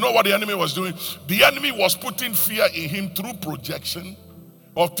mortuary. You know what the enemy was doing? The enemy was putting fear in him through projection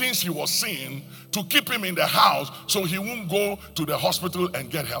of things he was seeing to keep him in the house so he won't go to the hospital and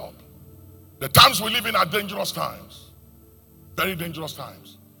get help. The times we live in are dangerous times. Very dangerous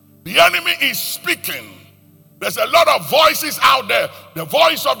times. The enemy is speaking. There's a lot of voices out there. The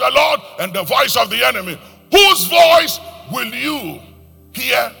voice of the Lord and the voice of the enemy. Whose voice will you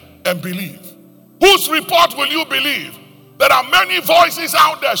hear and believe? Whose report will you believe? There are many voices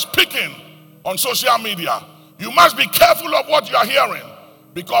out there speaking on social media. You must be careful of what you are hearing,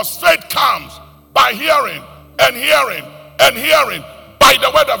 because faith comes by hearing and hearing and hearing by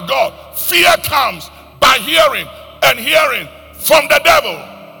the word of God. Fear comes by hearing and hearing from the devil.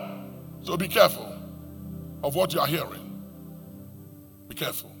 So be careful of what you are hearing. Be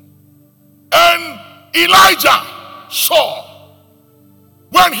careful. And Elijah saw.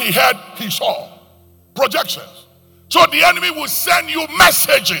 When he heard, he saw. Projections. So the enemy will send you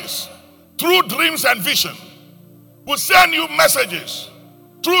messages through dreams and vision. Will send you messages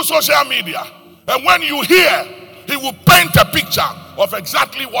through social media. And when you hear, he will paint a picture of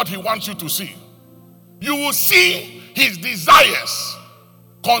exactly what he wants you to see. You will see his desires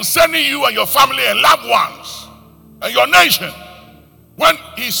concerning you and your family and loved ones and your nation. When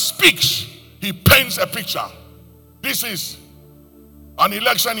he speaks, he paints a picture. This is an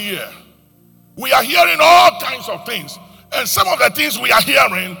election year. We are hearing all kinds of things, and some of the things we are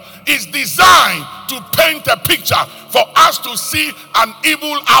hearing is designed to paint a picture for us to see an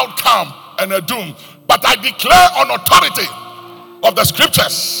evil outcome and a doom. But I declare on authority of the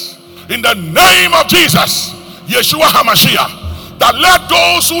scriptures, in the name of Jesus, Yeshua HaMashiach, that let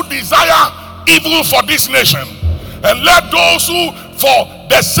those who desire evil for this nation, and let those who, for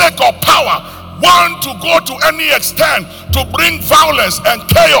the sake of power, want to go to any extent to bring violence and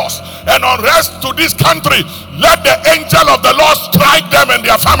chaos and unrest to this country, Let the angel of the Lord strike them and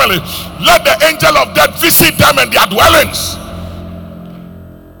their family. Let the angel of death visit them and their dwellings.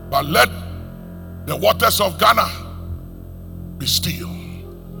 But let the waters of Ghana be still.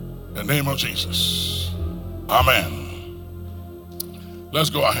 In the name of Jesus. Amen. Let's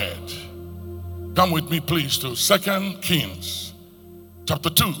go ahead. Come with me, please, to 2 Kings chapter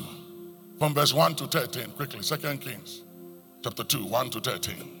 2, from verse 1 to 13. Quickly, 2 Kings chapter 2, 1 to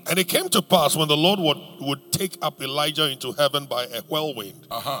 13. And it came to pass when the Lord would take up Elijah into heaven by a whirlwind,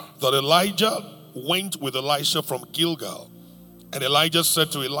 that Elijah went with Elisha from Gilgal. And Elijah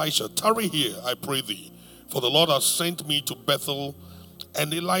said to Elisha, tarry here, I pray thee, for the Lord has sent me to Bethel.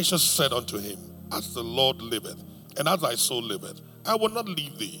 And Elisha said unto him, as the Lord liveth, and as thy soul liveth, I will not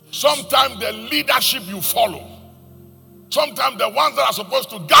leave thee. Sometimes the leadership you follow, sometimes the ones that are supposed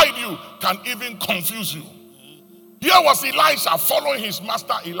to guide you can even confuse you. Here was Elisha following his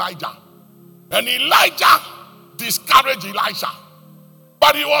master Elijah. And Elijah discouraged Elisha.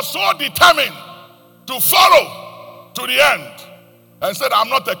 But he was so determined to follow to the end and said, I'm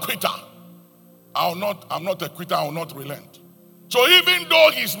not a quitter. I'm not a quitter, I will not relent. So even though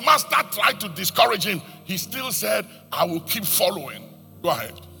his master tried to discourage him, he still said, I will keep following. Go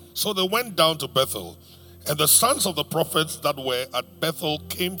ahead. So they went down to Bethel, and the sons of the prophets that were at Bethel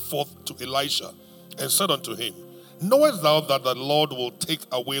came forth to Elisha and said unto him, knowest thou that the Lord will take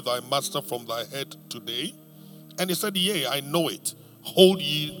away thy master from thy head today? And he said, yea, I know it. Hold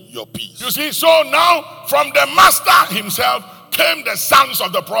ye your peace. You see, so now from the master himself came the sons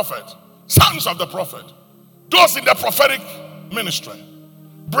of the prophet. Sons of the prophet. Those in the prophetic ministry.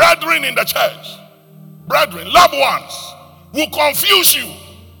 Brethren in the church. Brethren, loved ones, will confuse you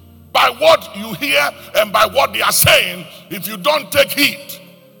by what you hear and by what they are saying if you don't take heed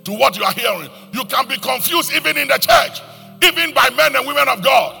to what you are hearing. You can be confused even in the church, even by men and women of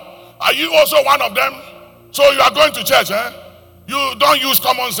God. Are you also one of them? So you are going to church, eh? You don't use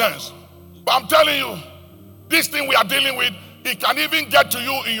common sense. But I'm telling you, this thing we are dealing with, it can even get to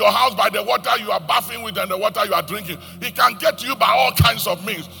you in your house by the water you are bathing with and the water you are drinking. It can get to you by all kinds of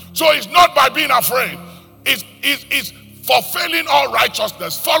means. So it's not by being afraid. It's fulfilling all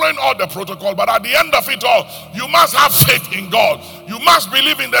righteousness, following all the protocol. But at the end of it all, you must have faith in God. You must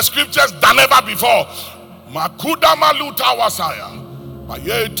believe in the scriptures than ever before. Makuda maluta wasaya.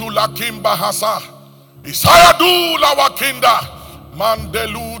 Mayetu lakimba hasa. Isaya du la wakinda.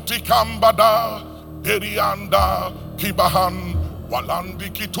 Mandeluti kambada. Erianda kibahan.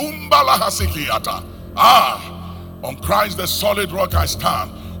 Walandi kitumba la hasikiata. On Christ the solid rock I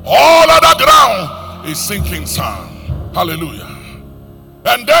stand. All other ground is sinking sand. Hallelujah.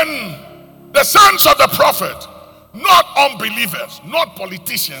 And then the sons of the prophet, not unbelievers, not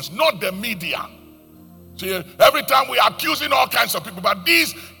politicians, not the media. See, every time we are accusing all kinds of people, but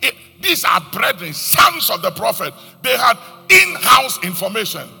these are brethren, sons of the prophet. They had in-house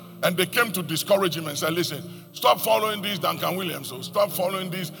information, and they came to discourage him and said, listen, stop following these Duncan Williams, so stop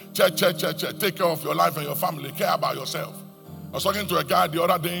following these church. Take care of your life and your family. Care about yourself. I was talking to a guy the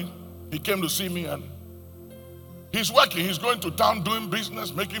other day. He came to see me, and he's working. He's going to town doing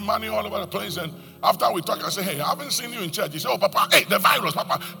business, making money all over the place. And after we talk, I say, hey, I haven't seen you in church. He said, oh, Papa, hey, the virus,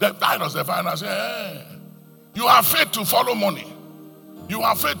 Papa, the virus. I say, hey, you have faith to follow money. You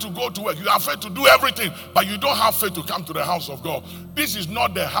have faith to go to work. You have faith to do everything. But you don't have faith to come to the house of God. This is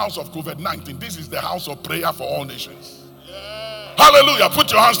not the house of COVID-19. This is the house of prayer for all nations. Yeah. Hallelujah.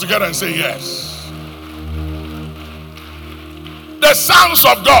 Put your hands together and say yes. The sons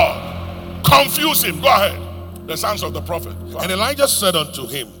of God confuse him. Go ahead. The sons of the prophet. And Elijah said unto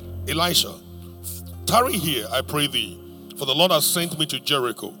him, Elisha, tarry here, I pray thee, for the Lord has sent me to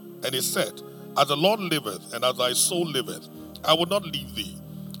Jericho. And he said, as the Lord liveth, and as thy soul liveth, I will not leave thee.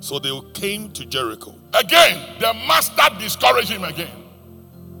 So they came to Jericho. Again, the master discouraged him again.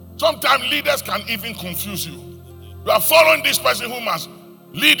 Sometimes leaders can even confuse you. You are following this person who must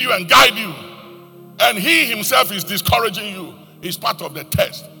lead you and guide you, and he himself is discouraging you. It's part of the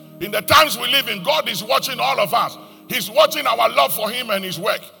test. In the times we live in, God is watching all of us. He's watching our love for him and his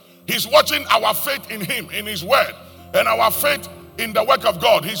work. He's watching our faith in him, in his word, and our faith in the work of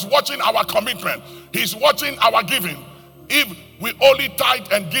God. He's watching our commitment. He's watching our giving. If we only tithe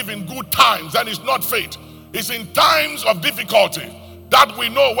and give in good times, then it's not faith. It's in times of difficulty that we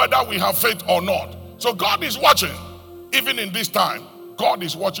know whether we have faith or not. So God is watching. Even in this time, God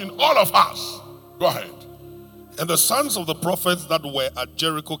is watching all of us. Go ahead. And the sons of the prophets that were at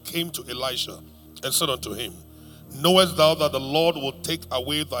Jericho came to Elisha and said unto him, knowest thou that the Lord will take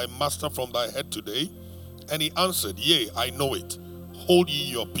away thy master from thy head today? And he answered, yea, I know it. Hold ye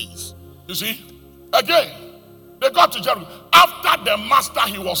your peace. You see, again, they got to Jericho. After the master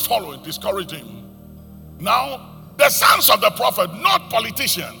he was following discouraged him. Now, the sons of the prophet, not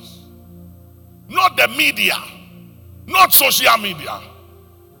politicians, not the media, not social media,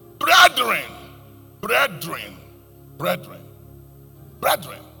 brethren,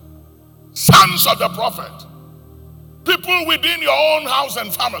 sons of the prophet, people within your own house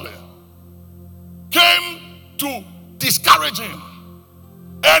and family, came to discourage him.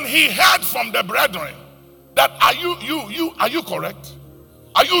 And he heard from the brethren that are you correct?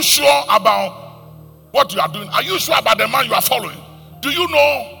 Are you sure about what you are doing? Are you sure about the man you are following? Do you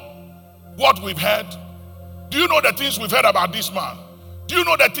know what we've heard? Do you know the things we've heard about this man? Do you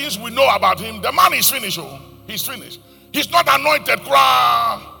know the things we know about him? The man is finished. Oh, he's finished. He's not anointed.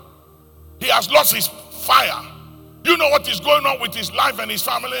 He has lost his fire. Do you know what is going on with his life and his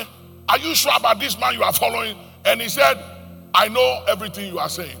family? Are you sure about this man you are following? And he said, I know everything you are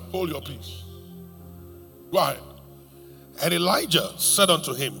saying. Hold your peace. Go ahead. And Elijah said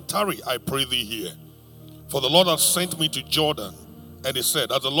unto him, Tarry, I pray thee here, for the Lord hath sent me to Jordan. And he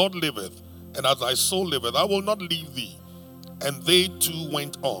said, As the Lord liveth, and as thy soul liveth, I will not leave thee. And they two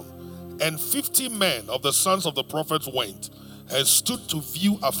went on. And 50 men of the sons of the prophets went, and stood to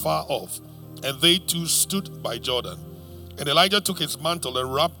view afar off. And they two stood by Jordan. And Elijah took his mantle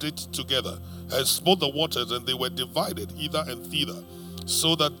and wrapped it together, and smote the waters, and they were divided hither and thither,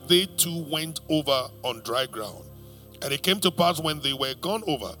 so that they two went over on dry ground. And it came to pass when they were gone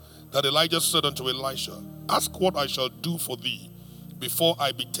over, that Elijah said unto Elisha, Ask what I shall do for thee, before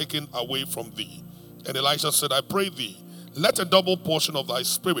I be taken away from thee. And Elisha said, I pray thee, let a double portion of thy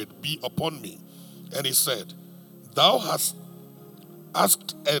spirit be upon me. And he said, Thou hast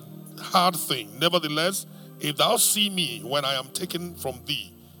asked a hard thing. Nevertheless, if thou see me when I am taken from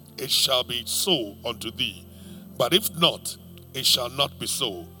thee, it shall be so unto thee. But if not, it shall not be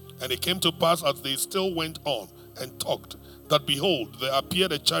so. And it came to pass as they still went on and talked, that behold, there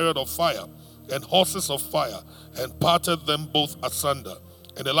appeared a chariot of fire and horses of fire, and parted them both asunder.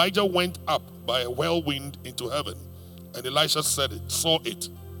 And Elijah went up by a whirlwind into heaven. And Elisha saw it,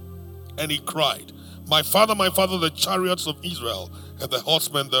 and he cried, my father, the chariots of Israel, and the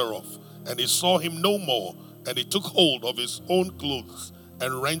horsemen thereof. And he saw him no more, and he took hold of his own clothes,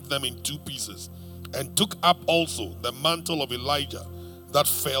 and rent them in two pieces, and took up also the mantle of Elijah that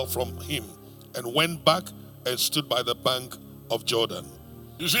fell from him, and went back and stood by the bank of Jordan.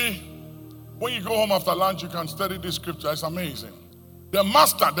 You see, when you go home after lunch, you can study this scripture. It's amazing. The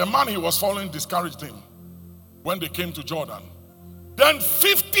master, the man he was following, discouraged him when they came to Jordan. Then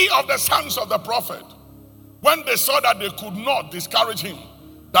 50 of the sons of the prophet, when they saw that they could not discourage him,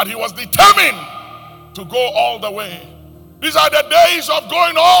 that he was determined to go all the way. These are the days of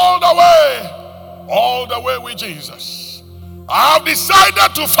going all the way with Jesus. I have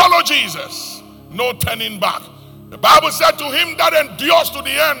decided to follow Jesus. No turning back. The Bible said to him that endures to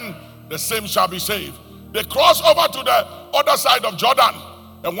the end, the same shall be saved. They crossed over to the other side of Jordan.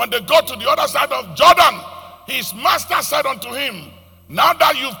 And when they got to the other side of Jordan, his master said unto him, now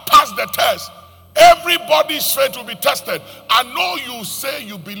that you've passed the test, everybody's faith will be tested. I know you say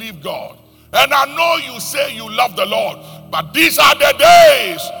you believe God, and I know you say you love the Lord, but these are the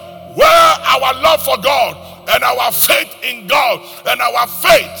days where our love for God and our faith in God and our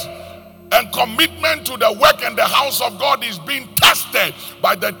faith and commitment to the work and the house of God is being tested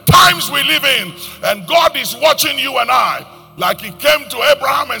by the times we live in. And God is watching you and I, like he came to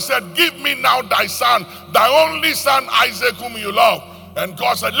Abraham and said, give me now thy son, thy only son Isaac, whom you love. And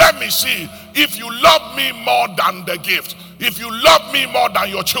God said, let me see if you love me more than the gift, if you love me more than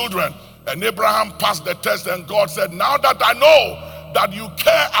your children. And Abraham passed the test, and God said, now that I know that you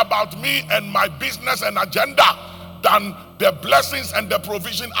care about me and my business and agenda than the blessings and the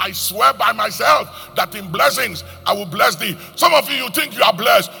provision, I swear by myself that in blessings I will bless thee. Some of you think you are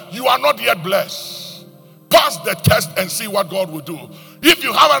blessed. You are not yet blessed. Pass the test and see what God will do. If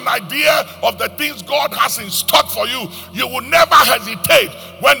you have an idea of the things God has in stock for you, you will never hesitate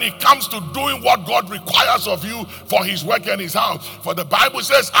when it comes to doing what God requires of you for his work and his house. For the Bible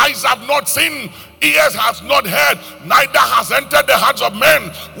says, eyes have not seen, ears have not heard, neither has entered the hearts of men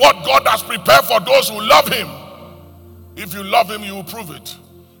what God has prepared for those who love him. If you love him, you will prove it.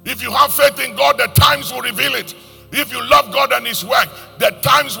 If you have faith in God, the times will reveal it. If you love God and his work, the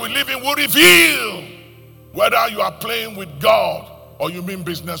times we live in will reveal whether you are playing with God or you mean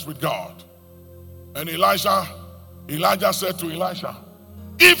business with God. And Elijah said to Elisha,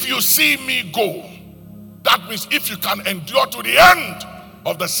 if you see me go, that means if you can endure to the end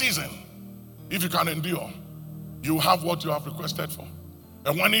of the season, if you can endure, you have what you have requested for.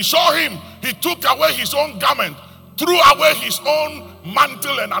 And when he saw him, he took away his own garment, threw away his own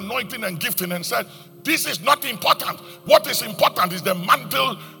mantle and anointing and gifting and said, this is not important. What is important is the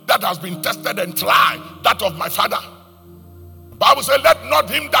mantle that has been tested and tried, that of my father. The Bible says, let not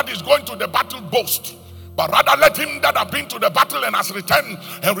him that is going to the battle boast, but rather let him that have been to the battle and has returned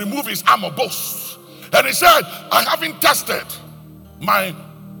and removed his armor boast. And he said, I haven't tested my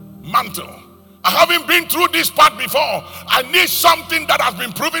mantle. I haven't been through this part before. I need something that has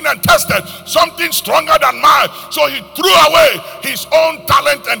been proven and tested, something stronger than mine. So he threw away his own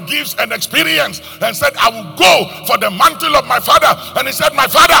talent and gifts and experience and said, I will go for the mantle of my father. And he said, my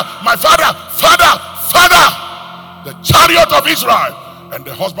father, the chariot of Israel and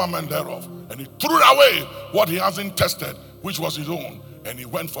the husbandman thereof. And he threw away what he hasn't tested, which was his own. And he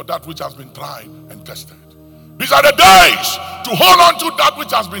went for that which has been tried and tested. These are the days to hold on to that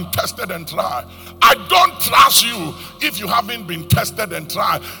which has been tested and tried. I don't trust you if you haven't been tested and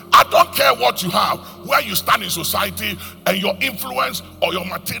tried. I don't care what you have, where you stand in society and your influence or your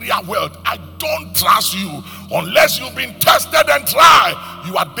material wealth. I don't trust you unless you've been tested and tried.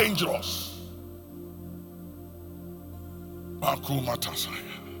 You are dangerous.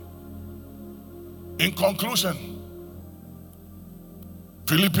 In conclusion,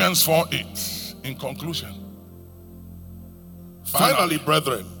 Philippians 4:8. In conclusion, Finally,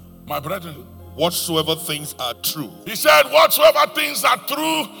 brethren, my brethren, whatsoever things are true, he said, whatsoever things are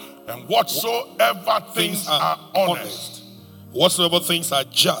true and whatsoever things are honest, whatsoever things are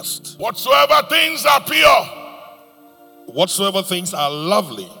just, whatsoever things are pure, whatsoever things are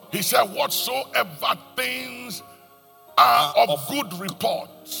lovely, he said, whatsoever things are of good report,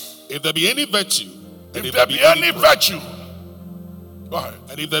 if there be any virtue, and if there be any virtue,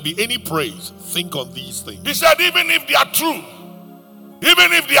 and if there be any praise, think on these things. He said, even if they are true,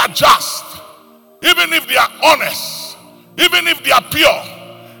 even if they are just, even if they are honest, even if they are pure,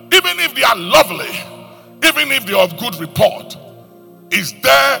 even if they are lovely, even if they are of good report, is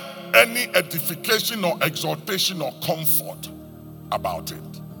there any edification or exhortation or comfort about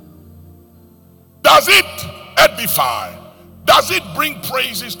it? Does it edify? Does it bring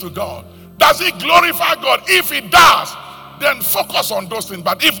praises to God? Does it glorify God? If it does, then focus on those things.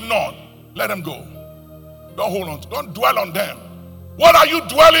 But if not, let them go. Don't hold on. Don't dwell on them. What are you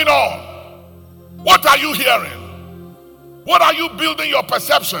dwelling on? What are you hearing? What are you building your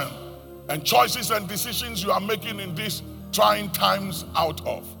perception and choices and decisions you are making in these trying times out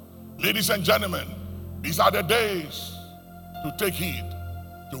of? Ladies and gentlemen, these are the days to take heed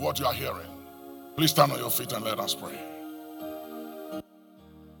to what you are hearing. Please stand on your feet and let us pray.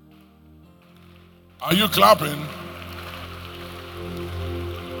 Are you clapping?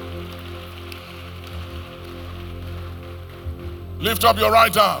 Lift up your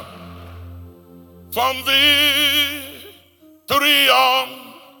right hand. From victory on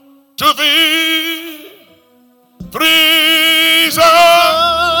to victory's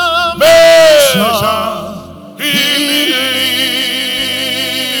a measure healing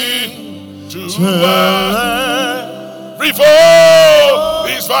to every foe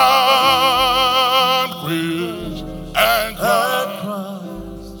is vanquished and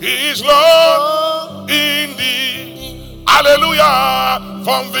Christ is Lord indeed. Hallelujah.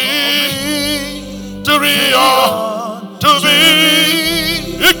 From victory on to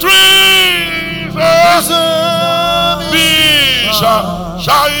victory, we shall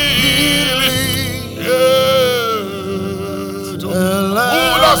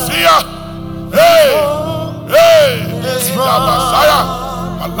hey, Messiah.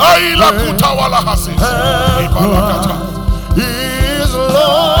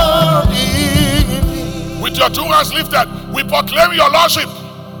 With your two hands lifted, we proclaim your lordship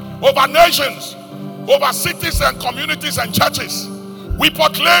over nations, over cities and communities and churches. We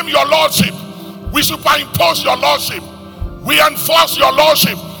proclaim your lordship. We superimpose your lordship. We enforce your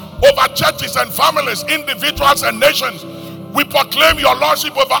lordship over churches and families, individuals and nations. We proclaim your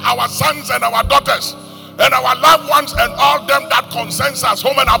lordship over our sons and our daughters and our loved ones and all them that concerns us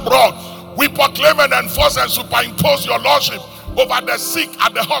home and abroad. We proclaim and enforce and superimpose your lordship over the sick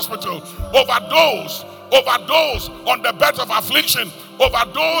at the hospital, over those on the bed of affliction, over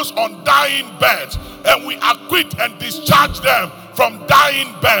those on dying beds. And we acquit and discharge them from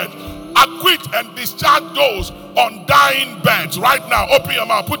dying beds. Acquit and discharge those on dying beds. Right now, open your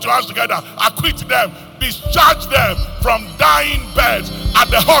mouth, put your hands together, acquit them, discharge them from dying beds at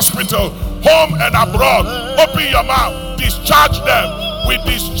the hospital, home and abroad. Open your mouth, discharge them. We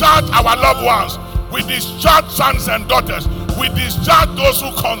discharge our loved ones. We discharge sons and daughters. We discharge those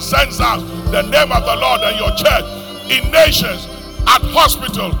who concerns us, the name of the Lord and your church, in nations, at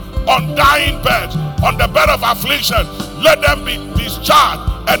hospital, on dying beds, on the bed of affliction. Let them be discharged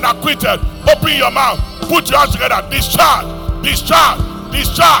and acquitted Open your mouth. Put your hands together. Discharge. Discharge.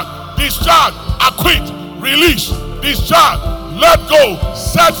 Discharge. Discharge. Acquit. Release. Discharge. Let go.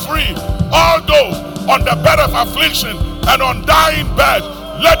 Set free. All those on the bed of affliction and on dying bed,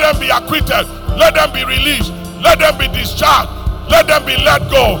 let them be acquitted. Let them be released. Let them be discharged. Let them be let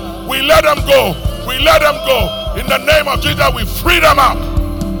go. We let them go. We let them go. In the name of Jesus, we free them up.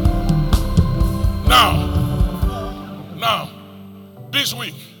 Now, this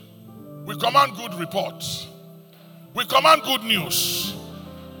week, we command good reports. We command good news.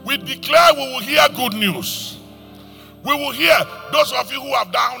 We declare we will hear good news. We will hear those of you who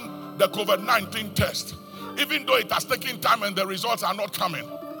have done the COVID-19 test, even though it has taken time and the results are not coming.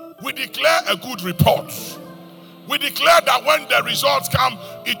 We declare a good report. We declare that when the results come,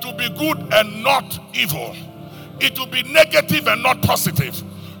 it will be good and not evil. It will be negative and not positive.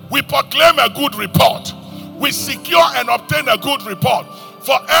 We proclaim a good report. We secure and obtain a good report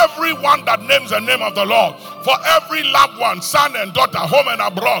for everyone that names the name of the Lord, for every loved one, son and daughter, home and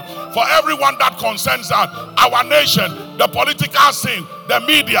abroad, for everyone that concerns us, our nation, the political scene, the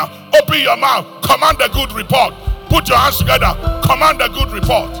media. Open your mouth. Command a good report. Put your hands together. Command a good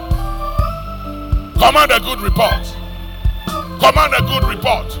report. Command a good report. Command a good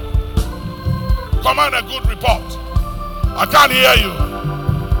report. Command a good report. I can't hear you.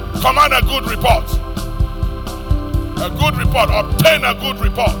 Command a good report. A good report. Obtain a good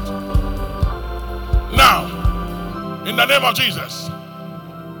report. Now, in the name of Jesus,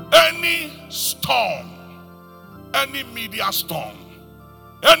 any storm, any media storm,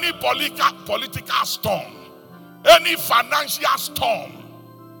 any political storm, any financial storm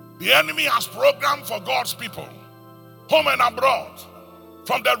the enemy has programmed for God's people, home and abroad,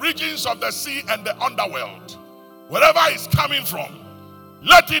 from the regions of the sea and the underworld, wherever it's coming from,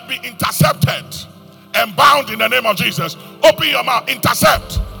 let it be intercepted and bound in the name of Jesus. Open your mouth.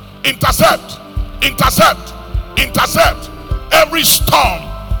 Intercept. Intercept. Intercept. Intercept every storm.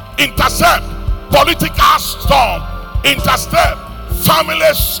 Intercept political storm. Intercept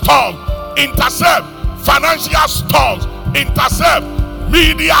family storm. Intercept financial storms. Intercept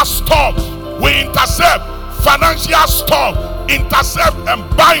media storm. We intercept financial storm. Intercept and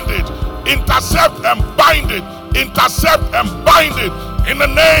bind it. Intercept and bind it. Intercept and bind it in the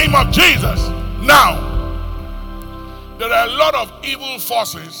name of Jesus. Now, there are a lot of evil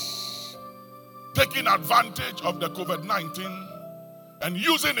forces taking advantage of the COVID-19 and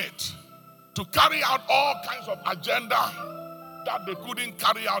using it to carry out all kinds of agenda that they couldn't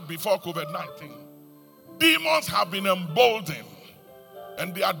carry out before COVID-19. Demons have been emboldened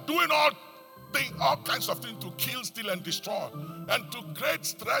and they are doing all kinds of things to kill, steal, and destroy, and to create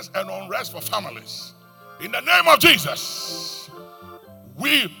stress and unrest for families. In the name of Jesus,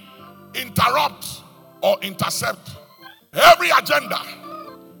 we interrupt or intercept every agenda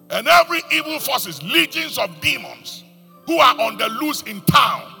and every evil forces, legions of demons who are on the loose in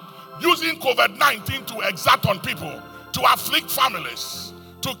town, using COVID-19 to exert on people, to afflict families,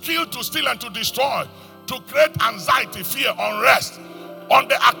 to kill, to steal, and to destroy, to create anxiety, fear, unrest. On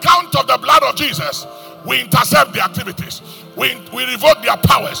the account of the blood of Jesus, we intercept the activities. We revoke their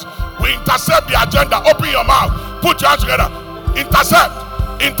powers. We intercept the agenda. Open your mouth. Put your hands together. Intercept.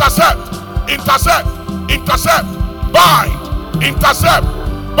 Intercept. Intercept. Intercept. Bind. Intercept.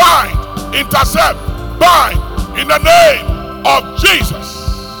 Bind. Intercept. Bind. In the name of Jesus.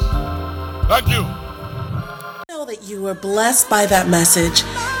 Thank you. I know that you were blessed by that message,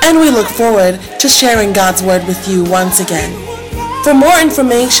 and we look forward to sharing God's word with you once again. For more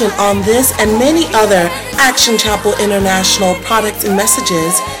information on this and many other Action Chapel International products and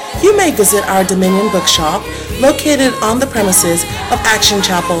messages, you may visit our Dominion Bookshop located on the premises of Action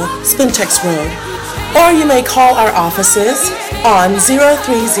Chapel, Spintex Road. Or you may call our offices on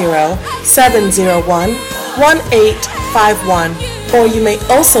 030-701-1851. Or you may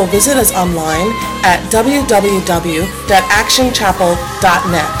also visit us online at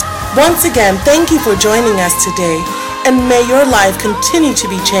www.actionchapel.net. Once again, thank you for joining us today, and may your life continue to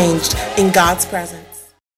be changed in God's presence.